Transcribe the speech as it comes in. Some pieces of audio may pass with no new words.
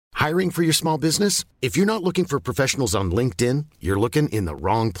Hiring for your small business? If you're not looking for professionals on LinkedIn, you're looking in the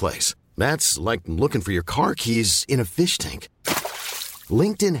wrong place. That's like looking for your car keys in a fish tank.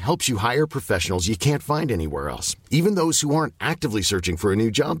 LinkedIn helps you hire professionals you can't find anywhere else, even those who aren't actively searching for a new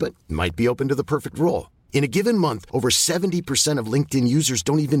job but might be open to the perfect role. In a given month, over 70% of LinkedIn users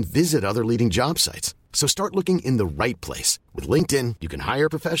don't even visit other leading job sites. So start looking in the right place. With LinkedIn, you can hire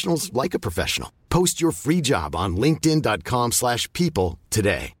professionals like a professional. Post your free job on linkedin.com/people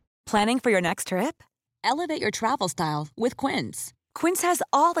today. Planning for your next trip? Elevate your travel style with Quince. Quince has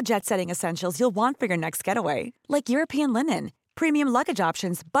all the jet-setting essentials you'll want for your next getaway, like European linen, premium luggage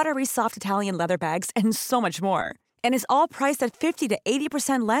options, buttery soft Italian leather bags, and so much more. And is all priced at 50 to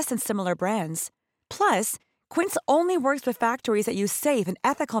 80% less than similar brands. Plus, Quince only works with factories that use safe and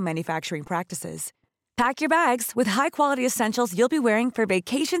ethical manufacturing practices. Pack your bags with high-quality essentials you'll be wearing for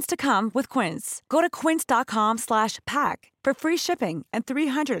vacations to come with Quince. Go to quince.com/pack for free shipping and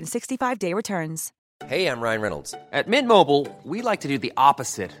 365-day returns. Hey, I'm Ryan Reynolds. At Mint Mobile, we like to do the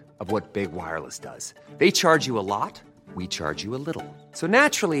opposite of what Big Wireless does. They charge you a lot, we charge you a little. So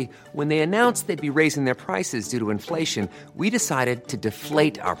naturally, when they announced they'd be raising their prices due to inflation, we decided to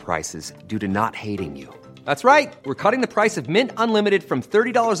deflate our prices due to not hating you. That's right. We're cutting the price of Mint Unlimited from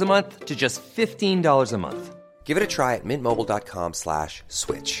 $30 a month to just $15 a month. Give it a try at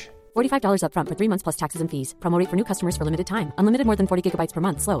mintmobile.com/switch. $45 up front for 3 months plus taxes and fees. Promo rate for new customers for limited time. Unlimited more than 40 gigabytes per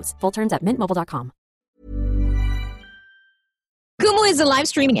month. Slows full terms at mintmobile.com. Kumu is a live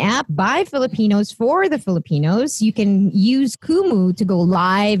streaming app by Filipinos for the Filipinos. You can use Kumu to go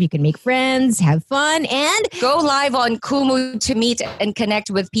live. You can make friends, have fun, and go live on Kumu to meet and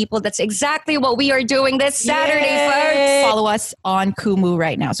connect with people. That's exactly what we are doing this Saturday, folks. Follow us on Kumu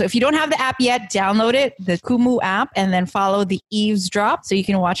right now. So if you don't have the app yet, download it, the Kumu app, and then follow the Eavesdrop so you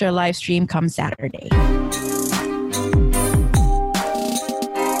can watch our live stream come Saturday.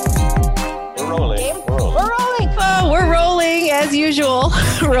 We're rolling as usual.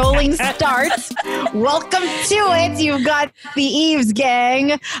 Rolling starts. Welcome to it. You've got the Eaves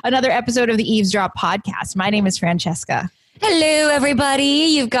Gang, another episode of the Eavesdrop podcast. My name is Francesca. Hello,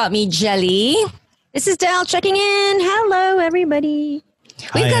 everybody. You've got me, Jelly. This is Del checking in. Hello, everybody.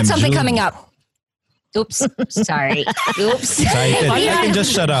 We've got something coming up. Oops. Sorry. Oops. I can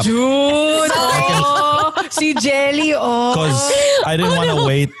just shut up. Dude. Si Jelly. Because I didn't want to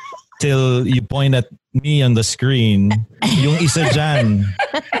wait till you point at me on the screen. Yung isa dyan.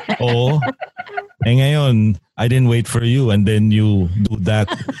 Ngayon, I didn't wait for you and then you do that.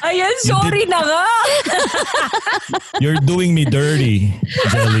 Ayan, sorry na nga. You're doing me dirty,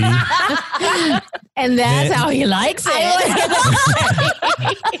 Jelly. And that's how he likes it.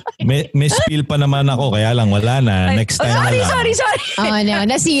 Miss-feel pa naman ako, kaya lang wala na. Next time na lang. Sorry. Oh no,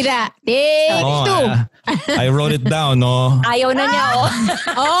 nasira. Take two. I wrote it down, no? Ayaw na niya,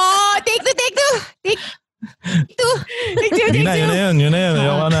 take two. Take two. Yun na yun.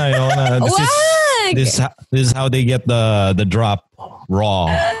 Ayoko na. This is how they get the drop raw.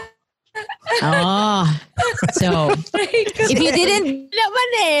 So if you didn't naman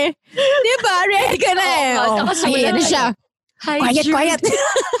diba, ready ka na ayan na siya. Quiet.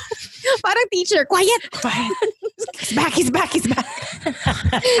 Parang teacher, quiet. He's back.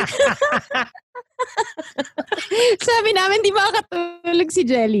 Sabi namin, di ba katulog si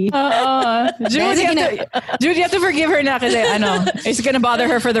Jelly? Jude, you have to forgive her na kasi it's gonna bother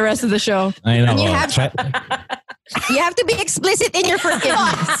her for the rest of the show. I know. You have to be explicit in your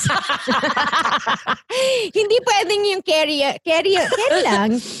forgiveness. Hindi pwedeng yung carry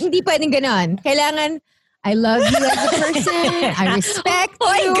lang. Hindi pwedeng ganon. Kailangan, I love you as a person. I respect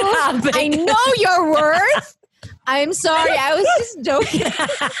you. Grabe. I know your worth. I'm sorry. I was just joking.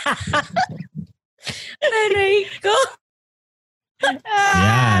 Aray ko.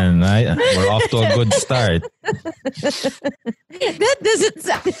 Yan. We're off to a good start. That doesn't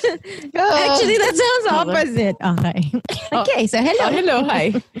sound... Actually, that sounds opposite. Okay, so hello. Hello,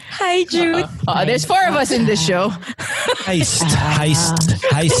 hi. Hi, Jude. There's 4 of us in this show. Heist,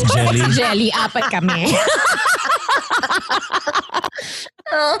 Jelly. Jelly, apat kami.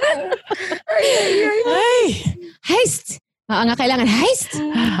 Heist. Oo nga, kailangan heist.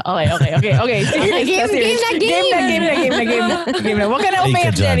 Okay. Serious. Game na. Huwag ka na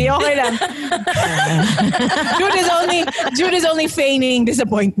umayak, Jenny. Okay lang. Jude is only feigning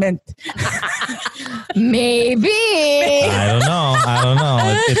disappointment. Maybe. I don't know.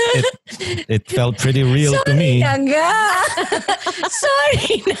 It felt pretty real to me. Sorry na nga.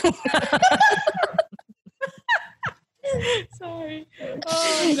 Sorry.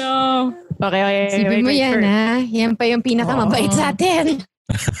 Oh, no. Okay. Sipin mo yan, ha? Yan pa yung pinakamabait sa atin.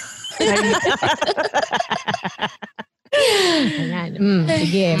 Ayan.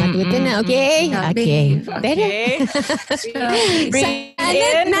 Sige, matuto na, okay? Okay. Breathe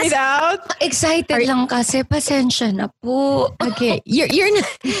in, breathe out. Excited lang kasi, pasensya na po. Okay, you're not,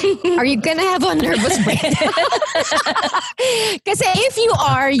 are you gonna have a nervous breakdown? Kasi if you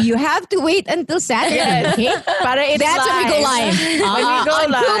are, you have to wait until Saturday. Okay? Para it's That's when we go live. When we go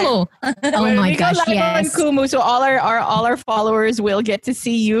on live. Kumu. Oh When my we gosh, go live on yes. Kumu, so all our followers will get to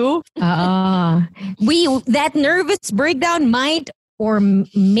see you. That nervous breakdown might or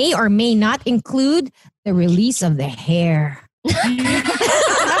may not include the release of the hair.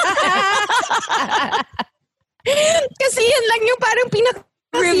 Kasi yan lang yung parang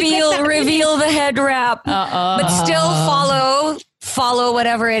reveal the head wrap. But still follow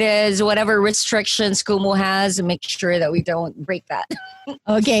whatever it is, whatever restrictions Kumu has, make sure that we don't break that.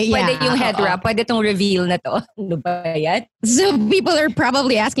 Okay, yeah. Pwede yung head wrap, pwede tong reveal na to. Ano ba yan? So people are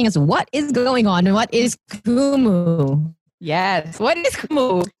probably asking us, what is going on? What is Kumu? Yes. What is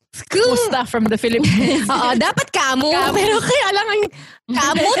Kumu? Kumusta from the Philippines. Dapat kamu. Pero kaya lang ang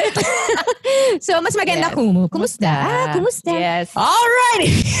kamot. So mas maganda Kumu. Kumusta? Kumusta? Yes.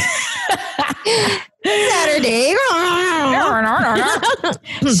 Alrighty. Saturday.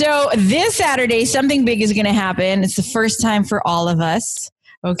 So this Saturday, something big is going to happen. It's the first time for all of us.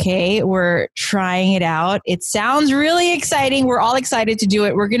 Okay, we're trying it out. It sounds really exciting. We're all excited to do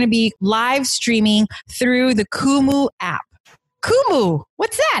it. We're going to be live streaming through the Kumu app. Kumu,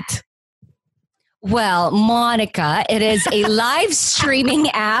 what's that? Well, Monica, it is a live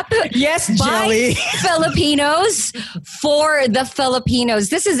streaming app. Yes, by Jelly. Filipinos for the Filipinos.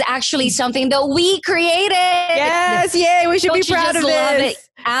 This is actually something that we created. Yes, yay. We should be proud of love this. It?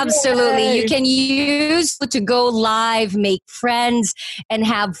 Absolutely. Yay. You can use to go live, make friends, and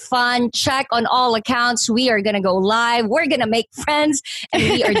have fun. Check on all accounts. We are going to go live. We're going to make friends, and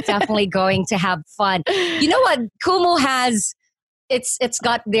we are definitely going to have fun. You know what? Kumu has... It's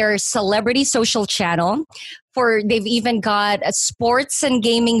got their celebrity social channel. They've even got sports and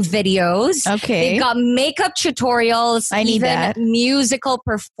gaming videos. Okay. They've got makeup tutorials. I need that. Musical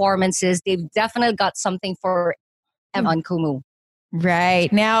performances. They've definitely got something for everyone on Kumu.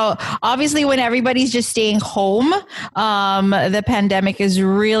 Right. Now, obviously, when everybody's just staying home, the pandemic is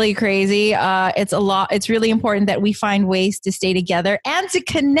really crazy. It's really important that we find ways to stay together and to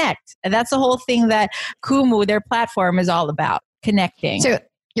connect. And that's the whole thing that Kumu, their platform, is all about. Connecting. So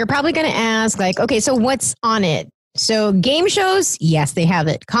you're probably going to ask, like, okay, so what's on it? So game shows, yes, they have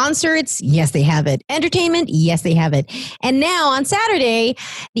it. Concerts, yes, they have it. Entertainment, yes, they have it. And now on Saturday,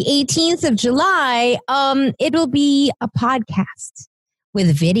 the 18th of July, it will be a podcast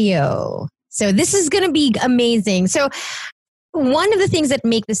with video. So this is going to be amazing. So one of the things that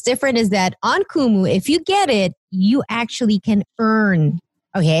make this different is that on Kumu, if you get it, you actually can earn.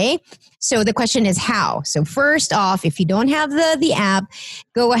 Okay, so the question is how? So first off, if you don't have the app,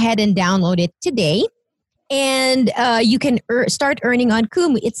 go ahead and download it today. And you can start earning on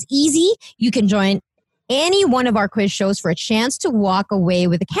Kumu. It's easy. You can join any one of our quiz shows for a chance to walk away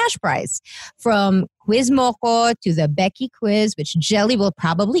with a cash prize. From Quiz Moco to the Becky quiz, which Jelly will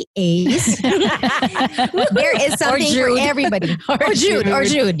probably ace. There is something for everybody. Or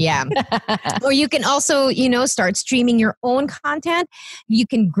Jude, yeah. Or you can also, start streaming your own content. You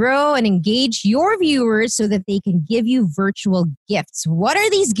can grow and engage your viewers so that they can give you virtual gifts. What are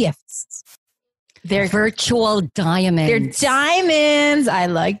these gifts? They're virtual diamonds. They're diamonds. I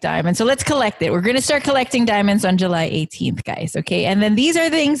like diamonds. So let's collect it. We're going to start collecting diamonds on July 18th, guys. Okay. And then these are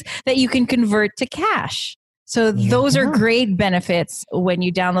things that you can convert to cash. So those are great benefits when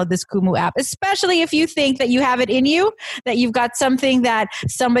you download this Kumu app, especially if you think that you have it in you, that you've got something that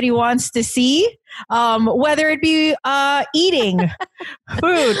somebody wants to see, whether it be eating,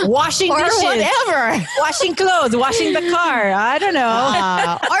 food, washing dishes, whatever, washing clothes, washing the car. I don't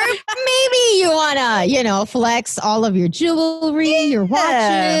know. Or maybe you want to, flex all of your jewelry, your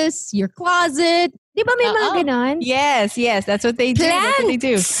watches, your closet. Di ba may mga ganon? Yes. That's what they do. That's what they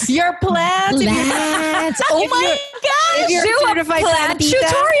do. Your plants. Oh my gosh. If you're a certified plant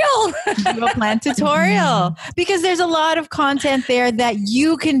tutorial. Do a plant tutorial. Because there's a lot of content there that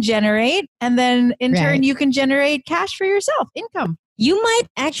you can generate. And then in turn, you can generate cash for yourself, income. You might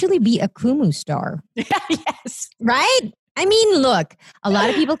actually be a Kumu star. Yes. Right? I mean, look, a lot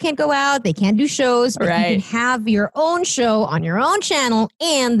of people can't go out. They can't do shows. But right. You can have your own show on your own channel.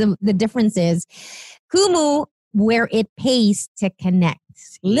 And the difference is Kumu, where it pays to connect.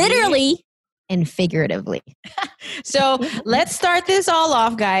 Literally and figuratively. So let's start this all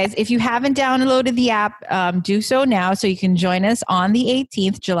off, guys. If you haven't downloaded the app, do so now so you can join us on the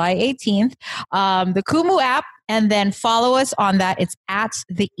 18th, July 18th. The Kumu app, and then follow us on that. It's at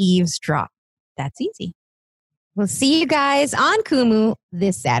The Eavesdrop. That's easy. We'll see you guys on Kumu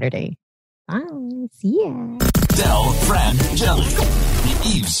this Saturday. Bye. See ya. Del, Fran, Jelly. The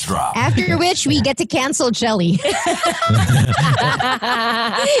Eavesdrop. After which we get to cancel Jelly.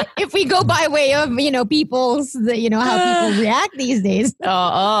 If we go by way of, people's, how people react these days.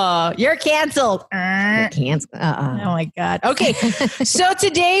 You're canceled. You're canceled. Oh my God. Okay. So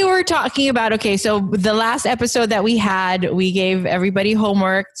today we're talking about, so the last episode that we had, we gave everybody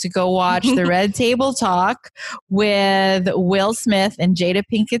homework to go watch the Red Table Talk with Will Smith and Jada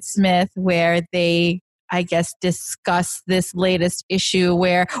Pinkett Smith, where they, I guess, discuss this latest issue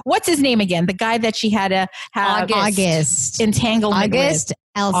where, what's his name again? The guy that she had to have August entanglement August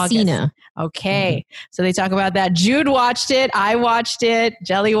Alsina. Okay. So they talk about that. Jude watched it. I watched it.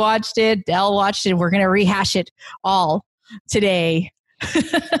 Jelly watched it. Del watched it. We're going to rehash it all today.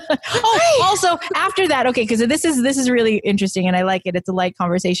 Also after that, because this is really interesting and I like it. It's a light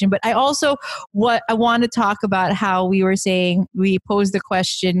conversation, but I also I want to talk about how we were saying, we posed the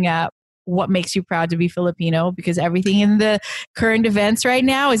question, what makes you proud to be Filipino? Because everything in the current events right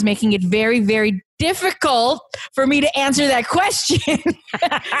now is making it very, very difficult for me to answer that question.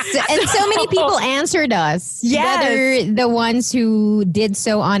 And so many people answered us. Yes. Whether the ones who did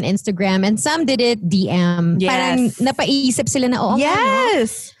so on Instagram and some did it DM. Yes. Parang napaisip sila na,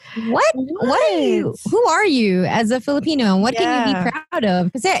 yes. What are you? Who are you as a Filipino? What can you be proud of?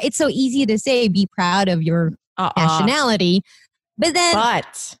 Because it's so easy to say be proud of your nationality. But then...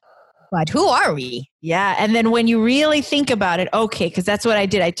 But who are we? Yeah. And then when you really think about it, because that's what I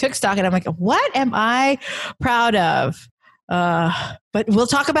did. I took stock and I'm like, what am I proud of? But we'll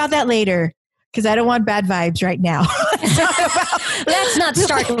talk about that later because I don't want bad vibes right now. Let's not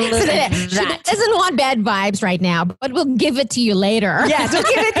start with that. She doesn't want bad vibes right now, but we'll give it to you later. Yes, we'll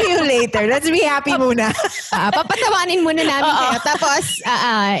give it to you later. Let's be happy muna. Papatawanin muna namin kayo. Tapos,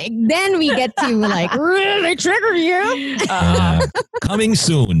 then we get to really trigger you. Coming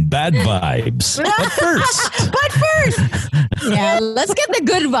soon, bad vibes. But first. Yeah, let's get the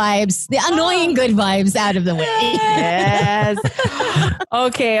good vibes, the annoying good vibes out of the way. Yes.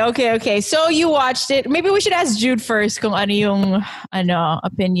 Okay. So you watched it. Maybe we should ask Jude first kung ano yung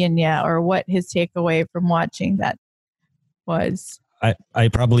opinion niya or what his takeaway from watching that was. I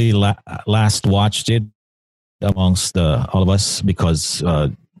probably last watched it amongst all of us because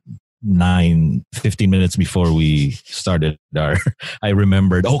 15 minutes before we started I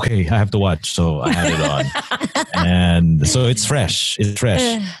remembered, I have to watch. So I had it on. And so it's fresh.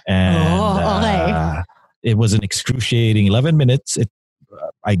 And it was an excruciating 11 minutes.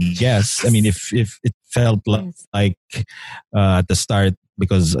 I guess. I mean, if it felt like at the start,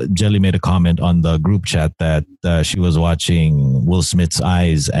 because Jelly made a comment on the group chat that she was watching Will Smith's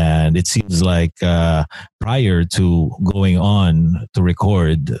eyes, and it seems like prior to going on to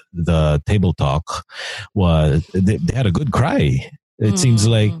record the table talk, they had a good cry. It seems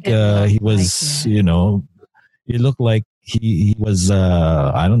like he was, it looked like he was,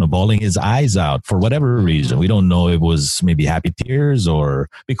 bawling his eyes out for whatever reason. We don't know if it was maybe happy tears or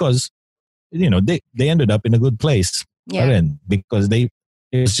because, they ended up in a good place. Yeah. Because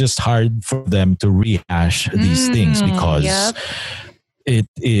it's just hard for them to rehash these things because it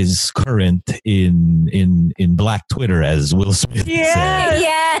is current in Black Twitter, as Will Smith said.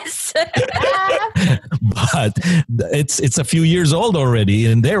 Yes. But it's a few years old already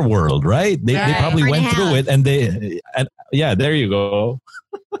in their world, right? They probably went through it, and there you go.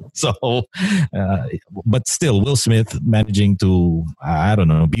 So, but still, Will Smith managing to,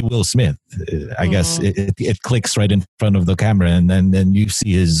 be Will Smith. I guess it clicks right in front of the camera, and then you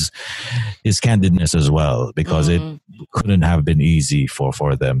see his candidness as well, because it couldn't have been easy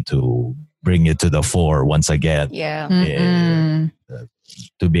for them to bring it to the fore once again. Yeah.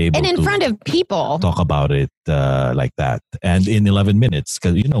 To be able and in to front of people talk about it like that, and in 11 minutes,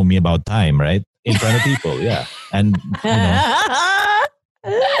 because you know me about time, right? In front of people, yeah, and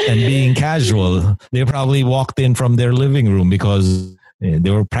and being casual, they probably walked in from their living room because they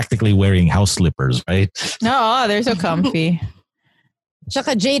were practically wearing house slippers, right? No, they're so comfy.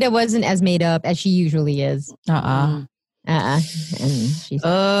 Tsaka Jada wasn't as made up as she usually is. And she's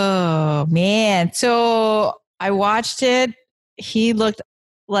man. So I watched it. He looked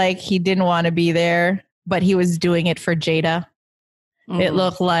like he didn't want to be there, but he was doing it for Jada. It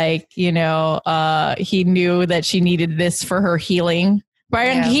looked like, he knew that she needed this for her healing.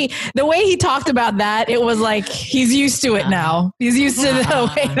 The way he talked about that, it was like he's used to it now. He's used to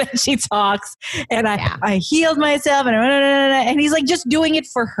the way that she talks. And I healed myself, and he's like just doing it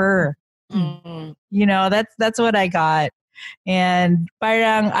for her. That's what I got. And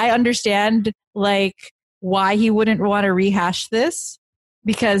parang I understand like why he wouldn't want to rehash this,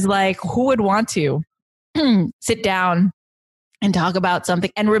 because like who would want to? sit down and talk about something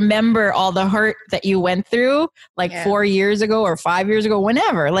and remember all the hurt that you went through 4 years ago or 5 years ago,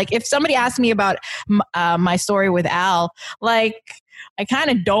 whenever. Like if somebody asked me about my story with Al, like I kind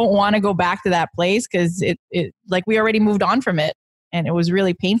of don't want to go back to that place because it like we already moved on from it and it was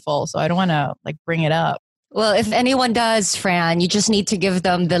really painful. So I don't want to like bring it up. Well, if anyone does, Fran, you just need to give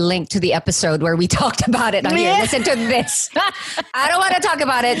them the link to the episode where we talked about it. Here, listen to this. I don't want to talk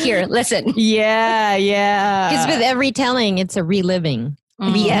about it. Here, listen. Yeah. Because with every telling, it's a reliving.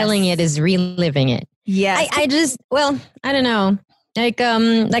 Retelling it is reliving it. Yes. I don't know. Like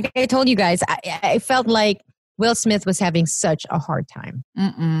I told you guys, I felt like Will Smith was having such a hard time.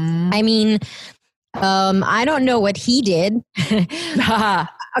 I mean, I don't know what he did.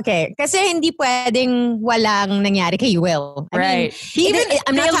 Okay, kasi hindi pwedeng walang nangyari kay Will. Right. They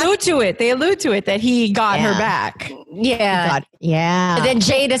allude to it that he got her back. Yeah. And then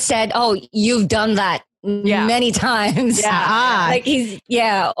Jada said, "Oh, you've done that many times." Yeah. Like he's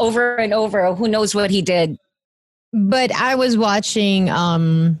over and over. Who knows what he did? But I was watching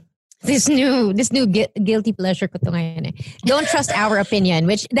this new guilty pleasure ko to ngayon eh. Don't Trust Our Opinion,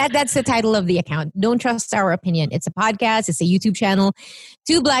 which that's the title of the account. Don't Trust Our Opinion. It's a podcast. It's a YouTube channel.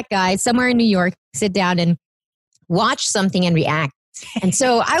 Two black guys somewhere in New York sit down and watch something and react. And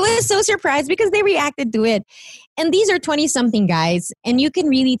so I was so surprised because they reacted to it. And these are 20-something guys. And you can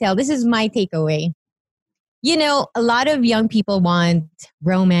really tell, this is my takeaway. You know, a lot of young people want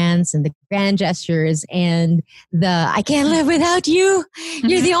romance and the grand gestures and the I can't live without you.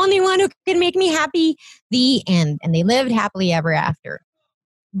 You're the only one who can make me happy. The end. And they lived happily ever after.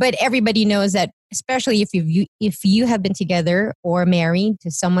 But everybody knows that, especially if you have been together or married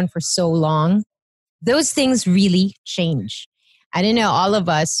to someone for so long, those things really change. I don't know, all of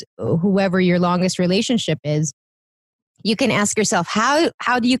us, whoever your longest relationship is, you can ask yourself,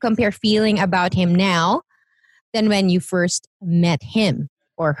 how do you compare feeling about him now than when you first met him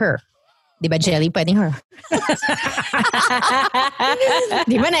or her? Di ba, Jelly? Pwedeng her.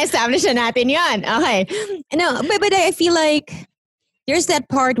 Di ba na-establish na natin yan? Okay. No, but I feel like there's that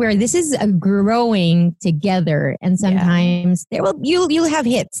part where this is a growing together, and sometimes you'll have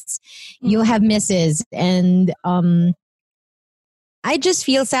hits, you'll have misses, and I just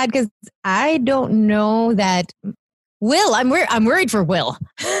feel sad because I don't know that Will. I'm worried for Will.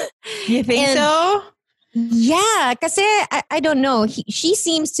 You think so? Yeah, kasi I don't know. She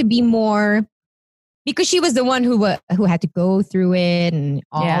seems to be more, because she was the one who had to go through it and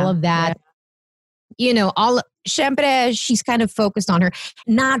all of that. Yeah. You know, syempre, she's kind of focused on her.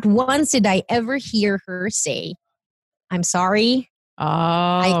 Not once did I ever hear her say, "I'm sorry.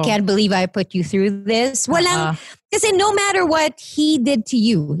 I can't believe I put you through this." Walang, kasi no matter what he did to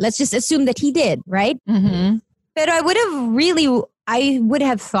you, let's just assume that he did, right? Mm-hmm. But I would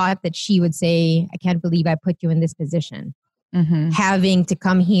have thought that she would say, "I can't believe I put you in this position." Mm-hmm. Having to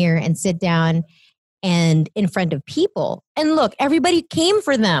come here and sit down and in front of people. And look, everybody came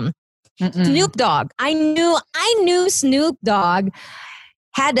for them. Snoop Dogg. I knew Snoop Dogg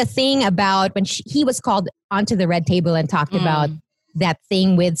had a thing about when he was called onto the red table and talked about that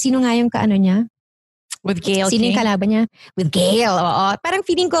thing with, sino nga yung kaano niya? With Gayle Sino yung King? kalaban niya? With Gayle. Oo. Parang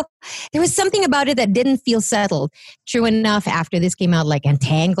feeling ko, there was something about it that didn't feel settled. True enough, after this came out, like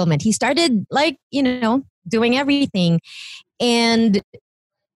Entanglement, he started doing everything. And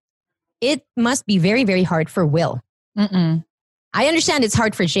it must be very, very hard for Will. I understand it's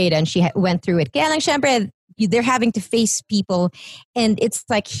hard for Jada, and she went through it. Kaya lang, syempre, they're having to face people, and it's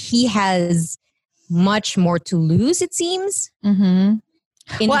like he has much more to lose, it seems. Mm-hmm.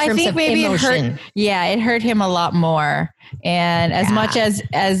 Well, I think maybe emotion. It hurt him a lot more. And as much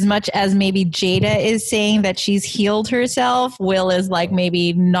as maybe Jada is saying that she's healed herself, Will is like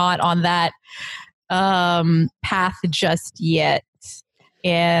maybe not on that path just yet.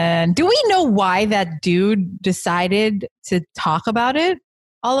 And do we know why that dude decided to talk about it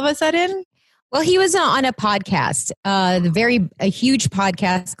all of a sudden? Well, he was on a podcast, a huge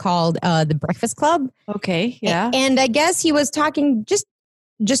podcast called The Breakfast Club. Okay, yeah. And I guess he was talking, just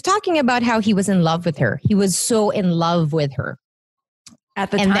talking about how he was in love with her. He was so in love with her. At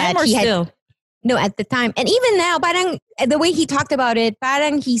the time or still? No, at the time. And even now, parang the way he talked about it,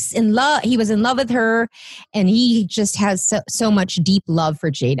 parang he's in love. He was in love with her, and he just has so much deep love for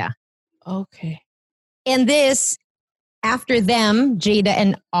Jada. Okay. And this, after them, Jada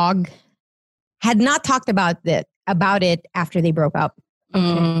and Og had not talked about it after they broke up.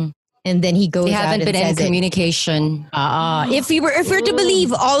 Okay. And then he goes They out haven't and been in says communication. If we're to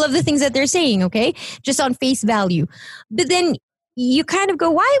believe all of the things that they're saying, okay, just on face value. But then you kind of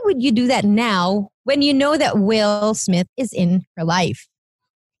go, why would you do that now when you know that Will Smith is in her life?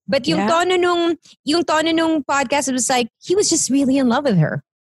 But yung tono nung podcast, it was like, he was just really in love with her.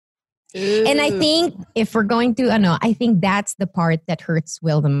 Ooh. And I think if we're going to, I think that's the part that hurts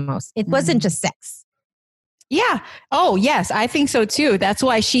Will the most. It wasn't just sex. Yeah. Oh, yes. I think so too. That's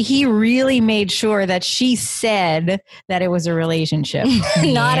why he really made sure that she said that it was a relationship.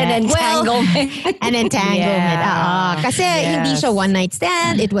 Not an entanglement. Well, an entanglement. Kasi hindi siya one night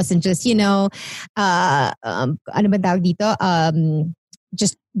stand. It wasn't just, ano ba tawag dito?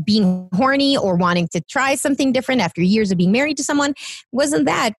 Just being horny or wanting to try something different after years of being married to someone. Wasn't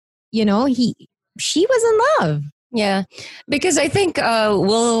that, she was in love. Yeah, because I think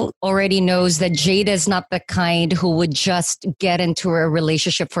Will already knows that Jada is not the kind who would just get into a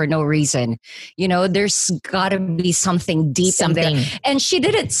relationship for no reason. There's got to be something deep in there. And she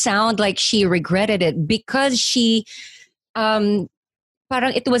didn't sound like she regretted it because she, parang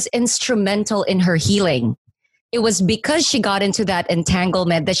it was instrumental in her healing. It was because she got into that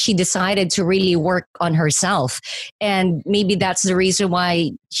entanglement that she decided to really work on herself. And maybe that's the reason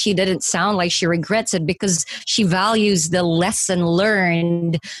why she didn't sound like she regrets it, because she values the lesson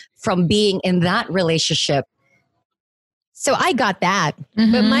learned from being in that relationship. So I got that.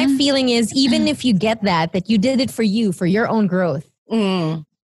 Mm-hmm. But my feeling is, even if you get that you did it for you, for your own growth.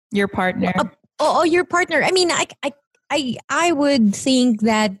 Your partner. Your partner. I mean, I would think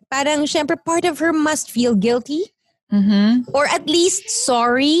that parang syempre part of her must feel guilty. Mm-hmm. Or at least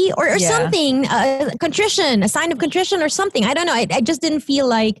sorry or something. Contrition, a sign of contrition or something. I don't know. I just didn't feel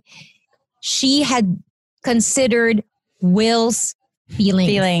like she had considered Will's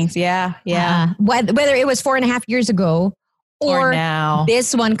feelings. Yeah. Whether it was 4.5 years ago or now.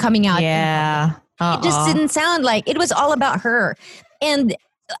 This one coming out. Yeah. It just didn't sound like it was all about her. And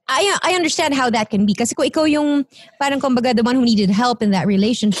I understand how that can be. Kasi kung ikaw yung parang kumbaga the one who needed help in that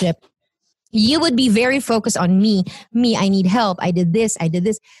relationship, you would be very focused on me. I need help. I did this.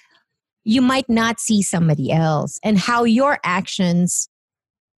 You might not see somebody else and how your actions,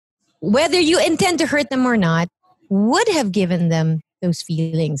 whether you intend to hurt them or not, would have given them those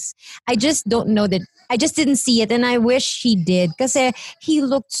feelings. I just don't know that. I just didn't see it, and I wish he did kasi he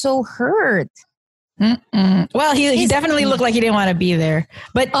looked so hurt. Well, he definitely looked like he didn't want to be there.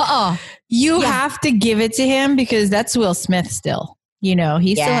 But you have to give it to him because that's Will Smith still. He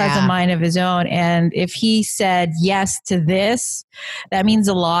still has a mind of his own. And if he said yes to this, that means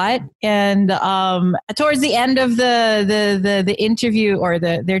a lot. And towards the end of the interview or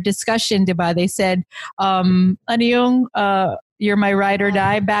their discussion, diba, they said, ano yung, you're my ride or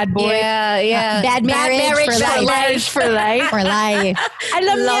die, bad boy. Yeah. Bad marriage for life. For life. For life. I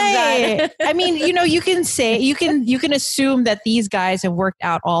love that. I mean, you can say, you can assume that these guys have worked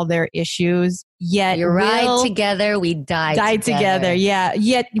out all their issues. Yet you ride together, we die together. Yeah.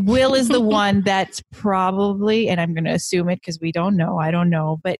 Yet Will is the one that's probably, and I'm going to assume it because we don't know. I don't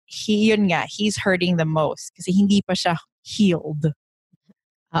know. But he's hurting the most because hindi pa siya healed.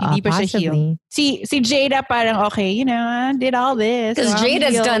 Hindi pa siya healed. See Jada parang okay, did all this. Because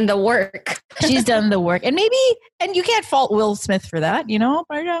Jada's done the work. She's done the work. And you can't fault Will Smith for that,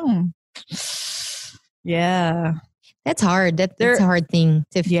 parang. Yeah. That's hard. That's a hard thing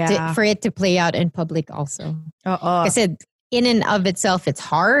for it to play out in public also. Kasi in and of itself, it's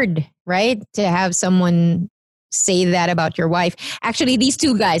hard, right? To have someone say that about your wife. Actually, these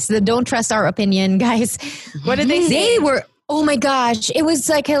two guys, the Don't Trust Our Opinion guys. What did they say? They were, oh my gosh, it was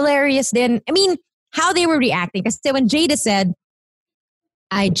like hilarious then. I mean, how they were reacting. Because when Jada said,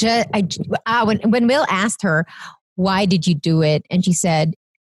 when Will asked her, why did you do it? And she said,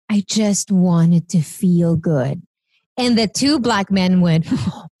 I just wanted to feel good. And the two black men went,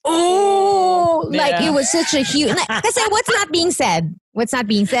 oh, like it was such a huge, because what's not being said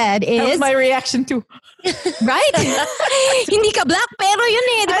is. That was my reaction too. Right? Hindi ka black, pero yun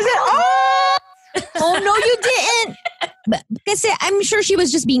eh. I said, oh no, you didn't. Because I'm sure she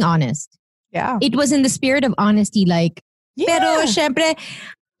was just being honest. Yeah. It was in the spirit of honesty, like, pero syempre,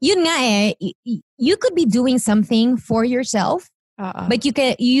 yun nga eh, you could be doing something for yourself, but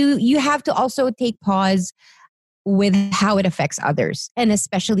you have to also take pause with how it affects others, and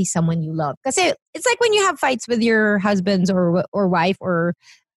especially someone you love. Because it's like when you have fights with your husbands or wife or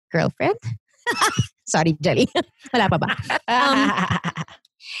girlfriend. Sorry, Jelly. Wala pa ba?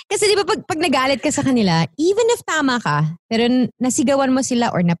 Kasi di ba pag nagalit ka sa kanila, even if tama ka, pero nasigawan mo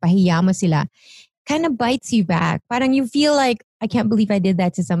sila or napahiya mo sila, kind of bites you back. Parang you feel like, I can't believe I did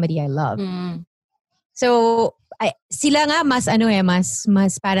that to somebody I love. So, sila nga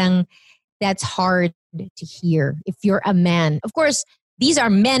mas parang that's hard to hear if you're a man. Of course, these are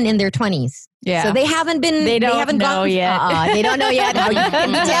men in their 20s. Yeah. So they haven't been. They haven't know yet. They don't know yet how you can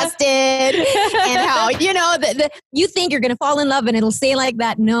be tested and how you think you're going to fall in love and it'll stay like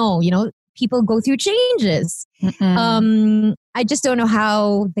that. No, people go through changes. I just don't know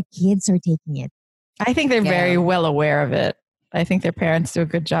how the kids are taking it. I think they're very well aware of it. I think their parents do a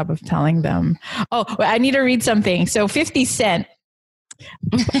good job of telling them. Oh, I need to read something. So 50 Cent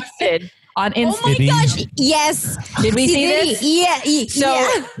posted on Instagram. Oh my gosh. Yes. Did we see this? Yeah.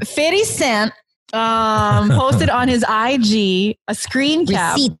 So 50 Cent posted on his IG a screen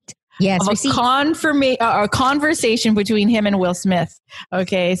cap of a conversation between him and Will Smith.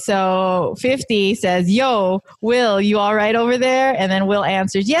 Okay, so 50 says, "Yo, Will, you all right over there?" And then Will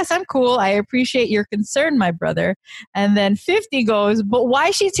answers, "Yes, I'm cool. I appreciate your concern, my brother." And then 50 goes, "But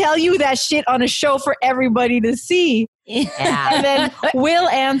why she tell you that shit on a show for everybody to see?" Yeah. And then Will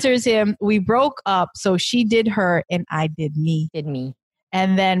answers him, "We broke up, so she did her and I did me."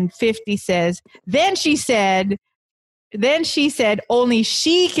 And then 50 says, Then she said, only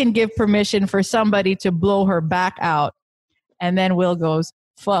she can give permission for somebody to blow her back out. And then Will goes,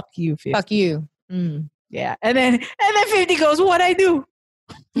 "Fuck you, 50. Fuck you." Yeah. And then 50 goes, "What I do?"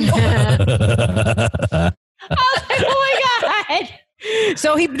 I was like, oh my God.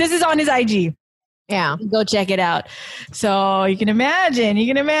 So this is on his IG. Yeah. Go check it out. So you can imagine.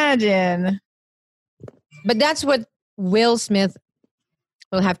 But that's what Will Smith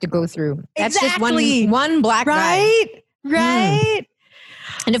will have to go through. That's exactly. just one black guy. Right.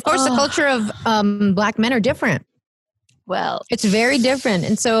 And of course, the culture of black men are different. Well, it's very different.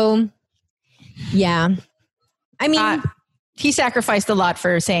 And so, yeah. I mean, he sacrificed a lot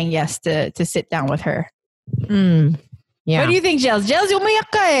for saying yes to sit down with her. Yeah. What do you think, Jels? Jels,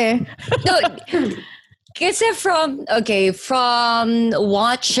 umiyak ka eh. No, kasi from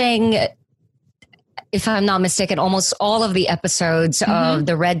watching, if I'm not mistaken, almost all of the episodes of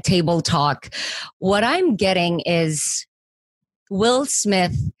the Red Table Talk, what I'm getting is Will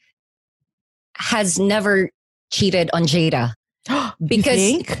Smith has never cheated on Jada.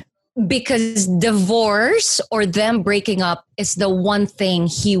 Because divorce or them breaking up is the one thing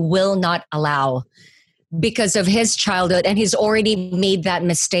he will not allow because of his childhood. And he's already made that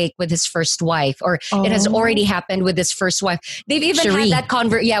mistake with his first wife, or it has already happened with his first wife. They've even had that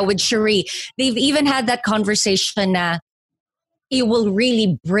with Cherie. They've even had that conversation it will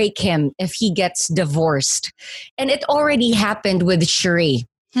really break him if he gets divorced. And it already happened with Cherie.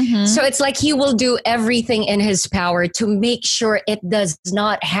 So it's like he will do everything in his power to make sure it does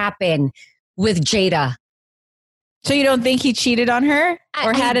not happen with Jada. So you don't think he cheated on her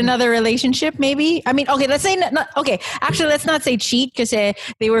or had another relationship maybe? I mean, okay, let's say, actually let's not say cheat because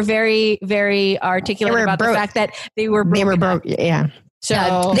they were very, very articulate about the fact that they were broke. Yeah.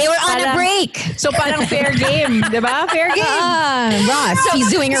 So they were on a break. So parang fair game, diba? Fair game. Ross,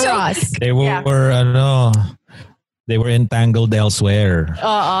 he's doing a Ross. They they were entangled elsewhere.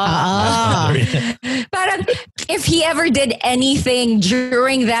 Parang if he ever did anything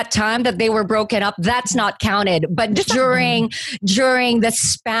during that time that they were broken up, that's not counted. But during the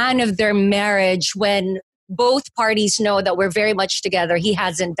span of their marriage, when both parties know that we're very much together, he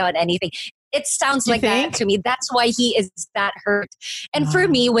hasn't done anything. It sounds like that to me. That's why he is that hurt. And for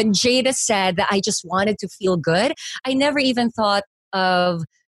me, when Jada said that I just wanted to feel good, I never even thought of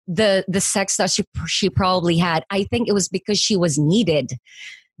the sex that she probably had. I think it was because she was needed.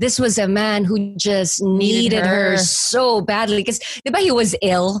 This was a man who just needed her so badly because he was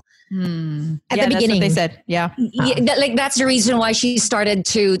ill at the beginning. That's what they said. Yeah. That's the reason why she started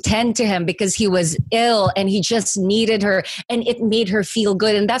to tend to him, because he was ill and he just needed her, and it made her feel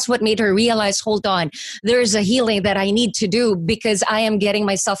good. And that's what made her realize, hold on, there's a healing that I need to do because I am getting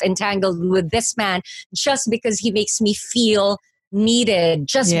myself entangled with this man just because he makes me feel needed,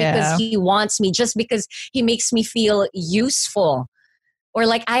 just because he wants me, just because he makes me feel useful. Or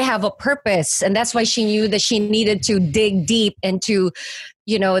like I have a purpose. And that's why she knew that she needed to dig deep into,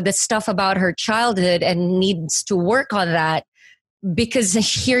 the stuff about her childhood and needs to work on that, because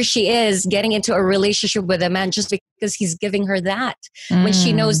here she is getting into a relationship with a man just because he's giving her that when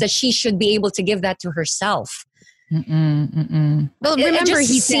she knows that she should be able to give that to herself. Well, remember,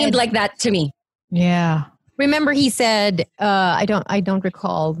 he seemed like that to me. Yeah. Remember, he said, I don't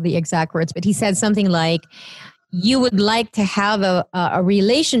recall the exact words, but he said something like, you would like to have a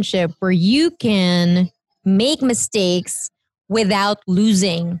relationship where you can make mistakes without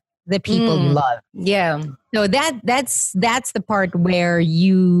losing the people you love. Yeah. So that's the part where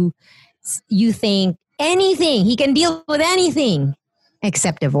you think anything, he can deal with anything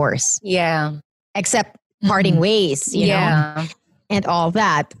except divorce. Yeah. Except parting ways, you know, and all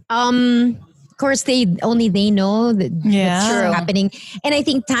that. course, they know that what's happening. And I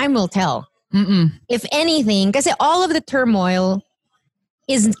think time will tell. If anything, because all of the turmoil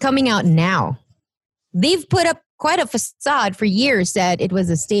is coming out now. They've put up quite a facade for years that it was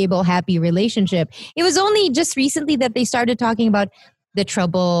a stable, happy relationship. It was only just recently that they started talking about the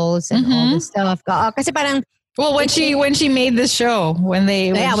troubles and all this stuff. Kasi parang, well, when she made the show, when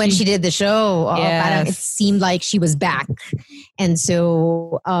she did the show, parang it seemed like she was back. And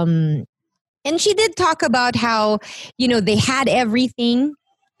so, and she did talk about how, they had everything,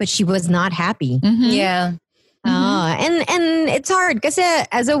 but she was not happy. Yeah. And it's hard because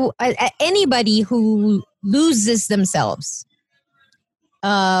as anybody who loses themselves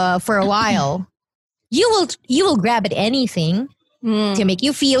for a while, you will grab at anything to make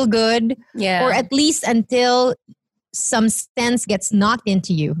you feel good, or at least until some sense gets knocked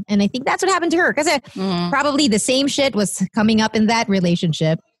into you. And I think that's what happened to her because probably the same shit was coming up in that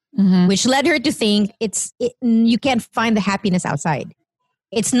relationship, which led her to think you can't find the happiness outside.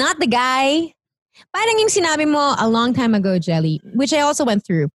 It's not the guy. Parang yung sinabi mo a long time ago, Jelly, which I also went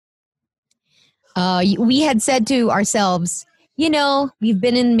through. We had said to ourselves, we've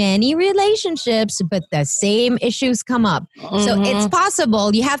been in many relationships, but the same issues come up. So it's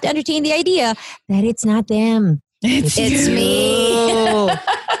possible. You have to entertain the idea that it's not them. It's me.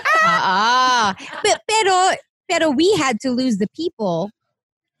 Pero we had to lose the people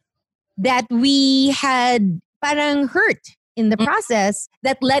that we had parang hurt in the process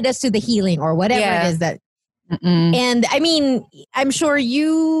that led us to the healing or whatever it is that. And I mean, I'm sure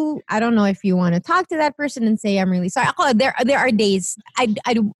I don't know if you want to talk to that person and say, I'm really sorry. There are days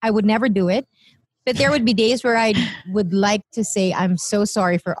I would never do it, but there would be days where I would like to say, I'm so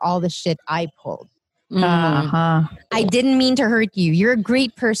sorry for all the shit I pulled. I didn't mean to hurt you. You're a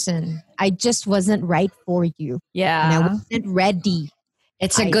great person. I just wasn't right for you. Yeah. And I wasn't ready.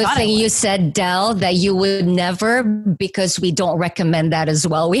 It's a good thing you said, Del, that you would never, because we don't recommend that as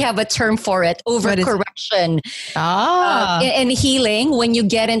well. We have a term for it, overcorrection. In healing, when you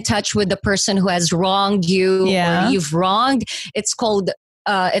get in touch with the person who has wronged you or you've wronged, it's called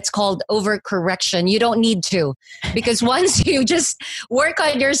overcorrection. You don't need to, because once you just work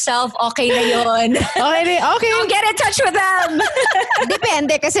on yourself, okay na yun. Okay. Don't get in touch with them.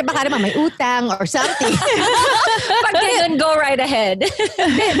 Depende kasi baka naman may utang or something. Pag ganun, go right ahead.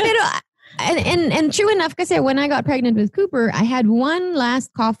 Pero and true enough, kasi when I got pregnant with Cooper, I had one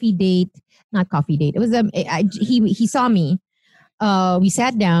last coffee date. Not coffee date. It was he saw me. We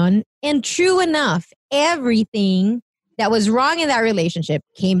sat down, and true enough, everything that was wrong in that relationship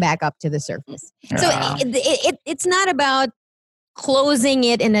came back up to the surface. So it's not about closing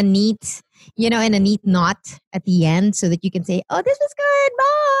it in a neat knot at the end so that you can say, oh, this was good,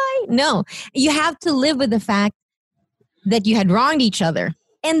 bye. No, you have to live with the fact that you had wronged each other.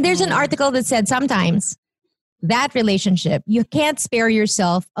 And there's an article that said sometimes that relationship, you can't spare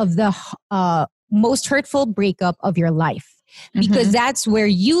yourself of the most hurtful breakup of your life, because that's where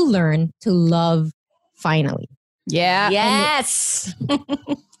you learn to love finally. Yeah. Yes.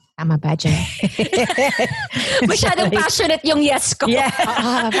 Tama ba dyan? Masyadong passionate yung yes ko. Yeah.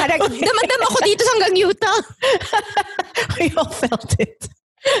 Parang damang ako dito hanggang Utah. We all felt it.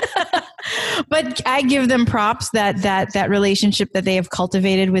 But I give them props that relationship that they have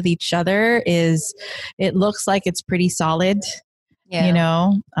cultivated with each other it looks like it's pretty solid.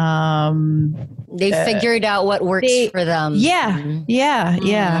 Yeah. They figured out what works for them. Yeah.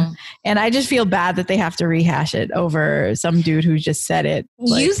 And I just feel bad that they have to rehash it over some dude who just said it.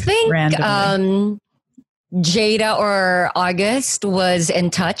 You think Jada or August was in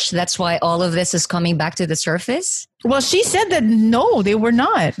touch? That's why all of this is coming back to the surface? Well, she said that no, they were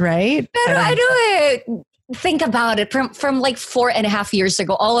not, right? But I do think about it from like 4.5 years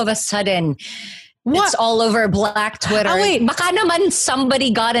ago, all of a sudden, it's all over Black Twitter. Oh, wait. Baka naman somebody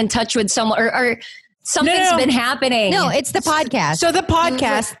got in touch with someone or something's been happening. No, it's the podcast. So the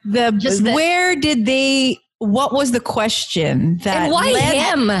podcast, what was the question that and why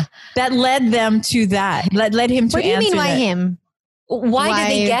him? That led them to that. Led him to answer. What do you mean why that? him? Why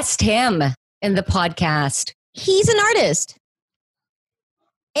did they guest him in the podcast? He's an artist.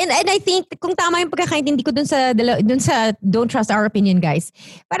 And I think kung tama yung pagkakaintindi ko dun sa Don't Trust Our Opinion, guys.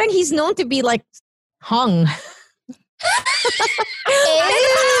 Parang he's known to be like hung.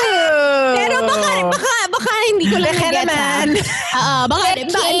 Pero baka hindi ko lang na-get.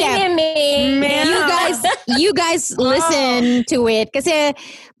 You guys listen to it kasi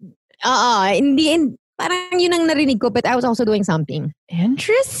parang yun ang narinig ko, but I was also doing something.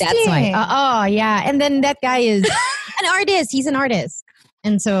 Interesting. That's why. Yeah. And then that guy is an artist. He's an artist.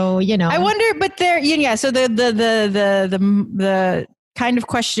 And so, I wonder, but there, so the kind of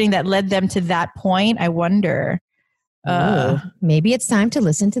questioning that led them to that point. I wonder. Maybe it's time to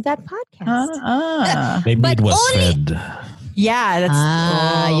listen to that podcast. Maybe it was fed. Yeah,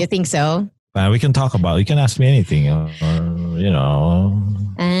 that's. You think so? We can talk about. You can ask me anything, or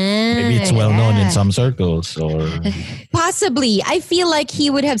maybe it's well known in some circles, or possibly. I feel like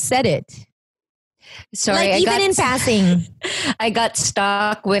he would have said it. Sorry, like even in passing. I got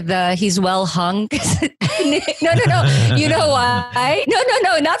stuck with he's well hung. No. You know why?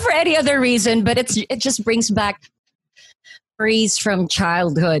 No. Not for any other reason, but it just brings back memories from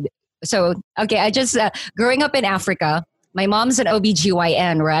childhood. So, okay, I just, growing up in Africa, my mom's an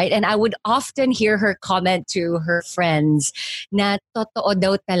OBGYN, right? And I would often hear her comment to her friends na totoo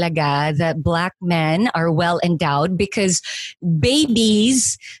daw talaga that black men are well endowed because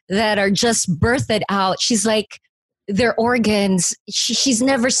babies that are just birthed out, she's like, their organs, she's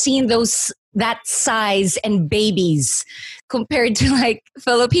never seen that size and babies compared to like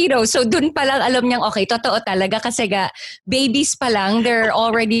Filipinos. So dun pa lang alam niyang, okay, totoo talaga kasi babies pa lang, they're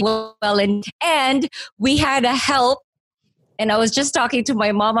already well and we had a help. And I was just talking to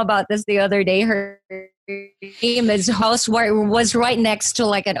my mom about this the other day. Her neighbor's house was right next to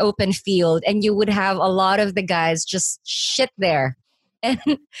like an open field, and you would have a lot of the guys just shit there.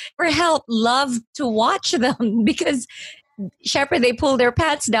 And for help, love to watch them because Shepherd, they pull their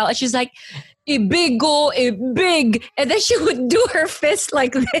pants down, and she's like, "A big, and then she would do her fist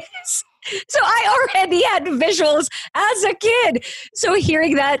like this. So I already had visuals as a kid. So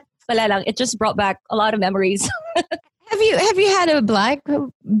hearing that, it just brought back a lot of memories. Have you had a black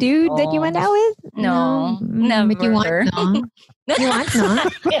dude that you went out with? No, never. But you want no? You want no?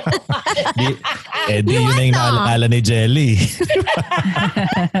 Di yun na yung naalala ni Jelly.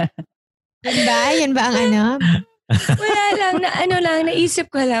 Yan ba ang ano? Wala lang, naisip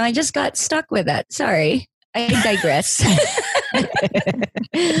ko lang. I just got stuck with that. Sorry. I digress.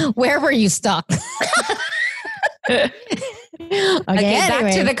 Where were you stuck? Okay,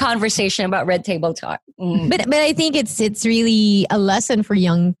 back to the conversation about Red Table Talk. But I think it's really a lesson for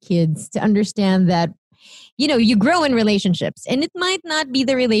young kids to understand that, you grow in relationships, and it might not be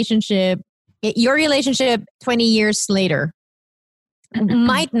the relationship, your relationship 20 years later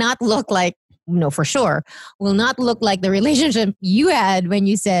might not look like, for sure, will not look like the relationship you had when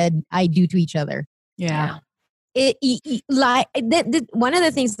you said I do to each other. Yeah. One of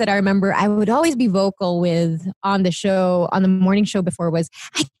the things that I remember I would always be vocal with on the morning show before was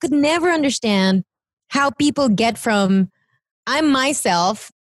I could never understand how people get from I'm myself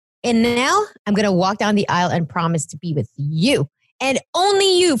and now I'm going to walk down the aisle and promise to be with you and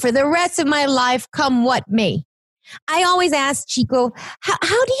only you for the rest of my life, come what may. I always ask Chico,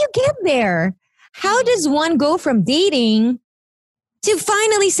 how do you get there? How does one go from dating to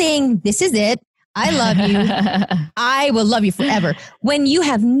finally saying, this is it? I love you. I will love you forever. When you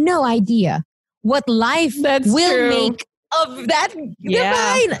have no idea what life will make of that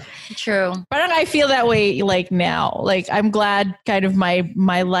divine. True. But I feel that way like now. Like I'm glad kind of my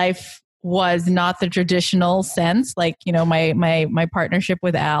life was not the traditional sense. Like, my partnership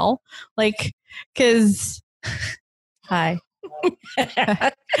with Al. Like, cause hi.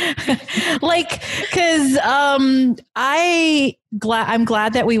 I'm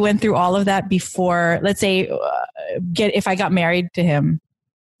glad that we went through all of that before, let's say, if I got married to him,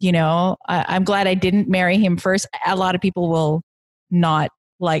 I'm glad I didn't marry him first. A lot of people will not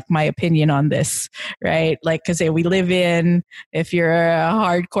like my opinion on this, right? Like, cause we live if you're a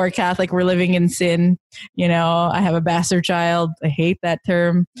hardcore Catholic, we're living in sin. I have a bastard child. I hate that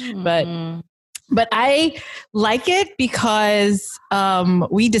term, but I like it because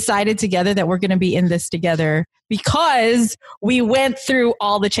we decided together that we're going to be in this together because we went through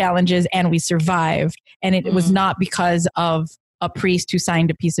all the challenges and we survived. And it was not because of a priest who signed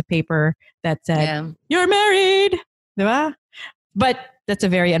a piece of paper that said, you're married. Diba? But that's a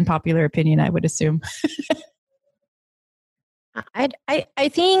very unpopular opinion, I would assume. I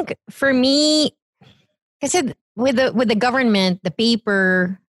think for me, I said with the government, the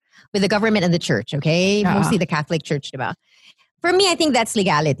paper, with the government and the church, okay? Mostly the Catholic Church, diba? For me, I think that's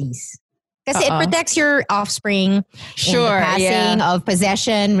legalities. Kasi it protects your offspring. Sure, in the passing of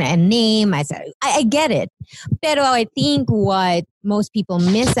possession and name. I get it. Pero I think what most people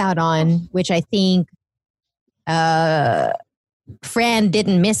miss out on, which I think Fran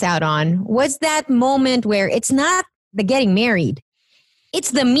didn't miss out on, was that moment where it's not the getting married.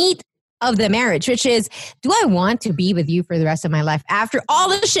 It's the meat of the marriage, which is, do I want to be with you for the rest of my life after all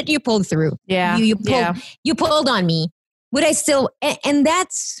the shit you pulled through? Yeah. You pulled on me. Would I still, and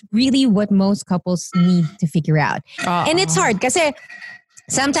that's really what most couples need to figure out. And it's hard kasi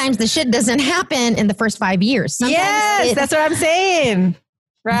Sometimes the shit doesn't happen in the first 5 years. Yes, that's what I'm saying.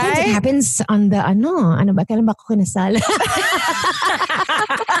 Right? It happens on the ano ba? Kailan ba ako kinasal?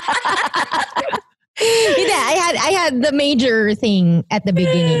 I had the major thing at the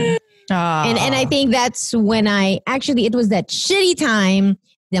beginning. And I think that's when it was that shitty time,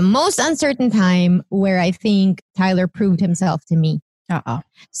 the most uncertain time where I think Tyler proved himself to me.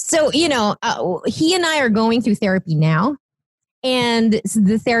 So, he and I are going through therapy now. And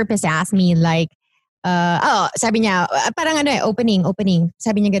the therapist asked me like, sabi niya, parang opening.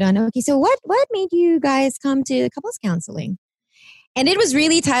 Sabi niya gano'n, okay, so what made you guys come to couples counseling? And it was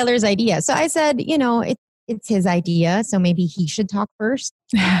really Tyler's idea. So I said, it's his idea, so maybe he should talk first.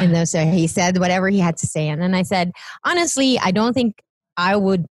 And so he said whatever he had to say. And then I said, honestly, I don't think I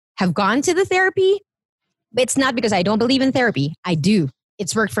would have gone to the therapy. It's not because I don't believe in therapy. I do.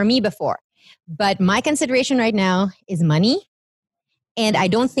 It's worked for me before. But my consideration right now is money. And I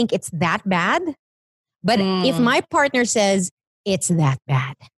don't think it's that bad. But if my partner says it's that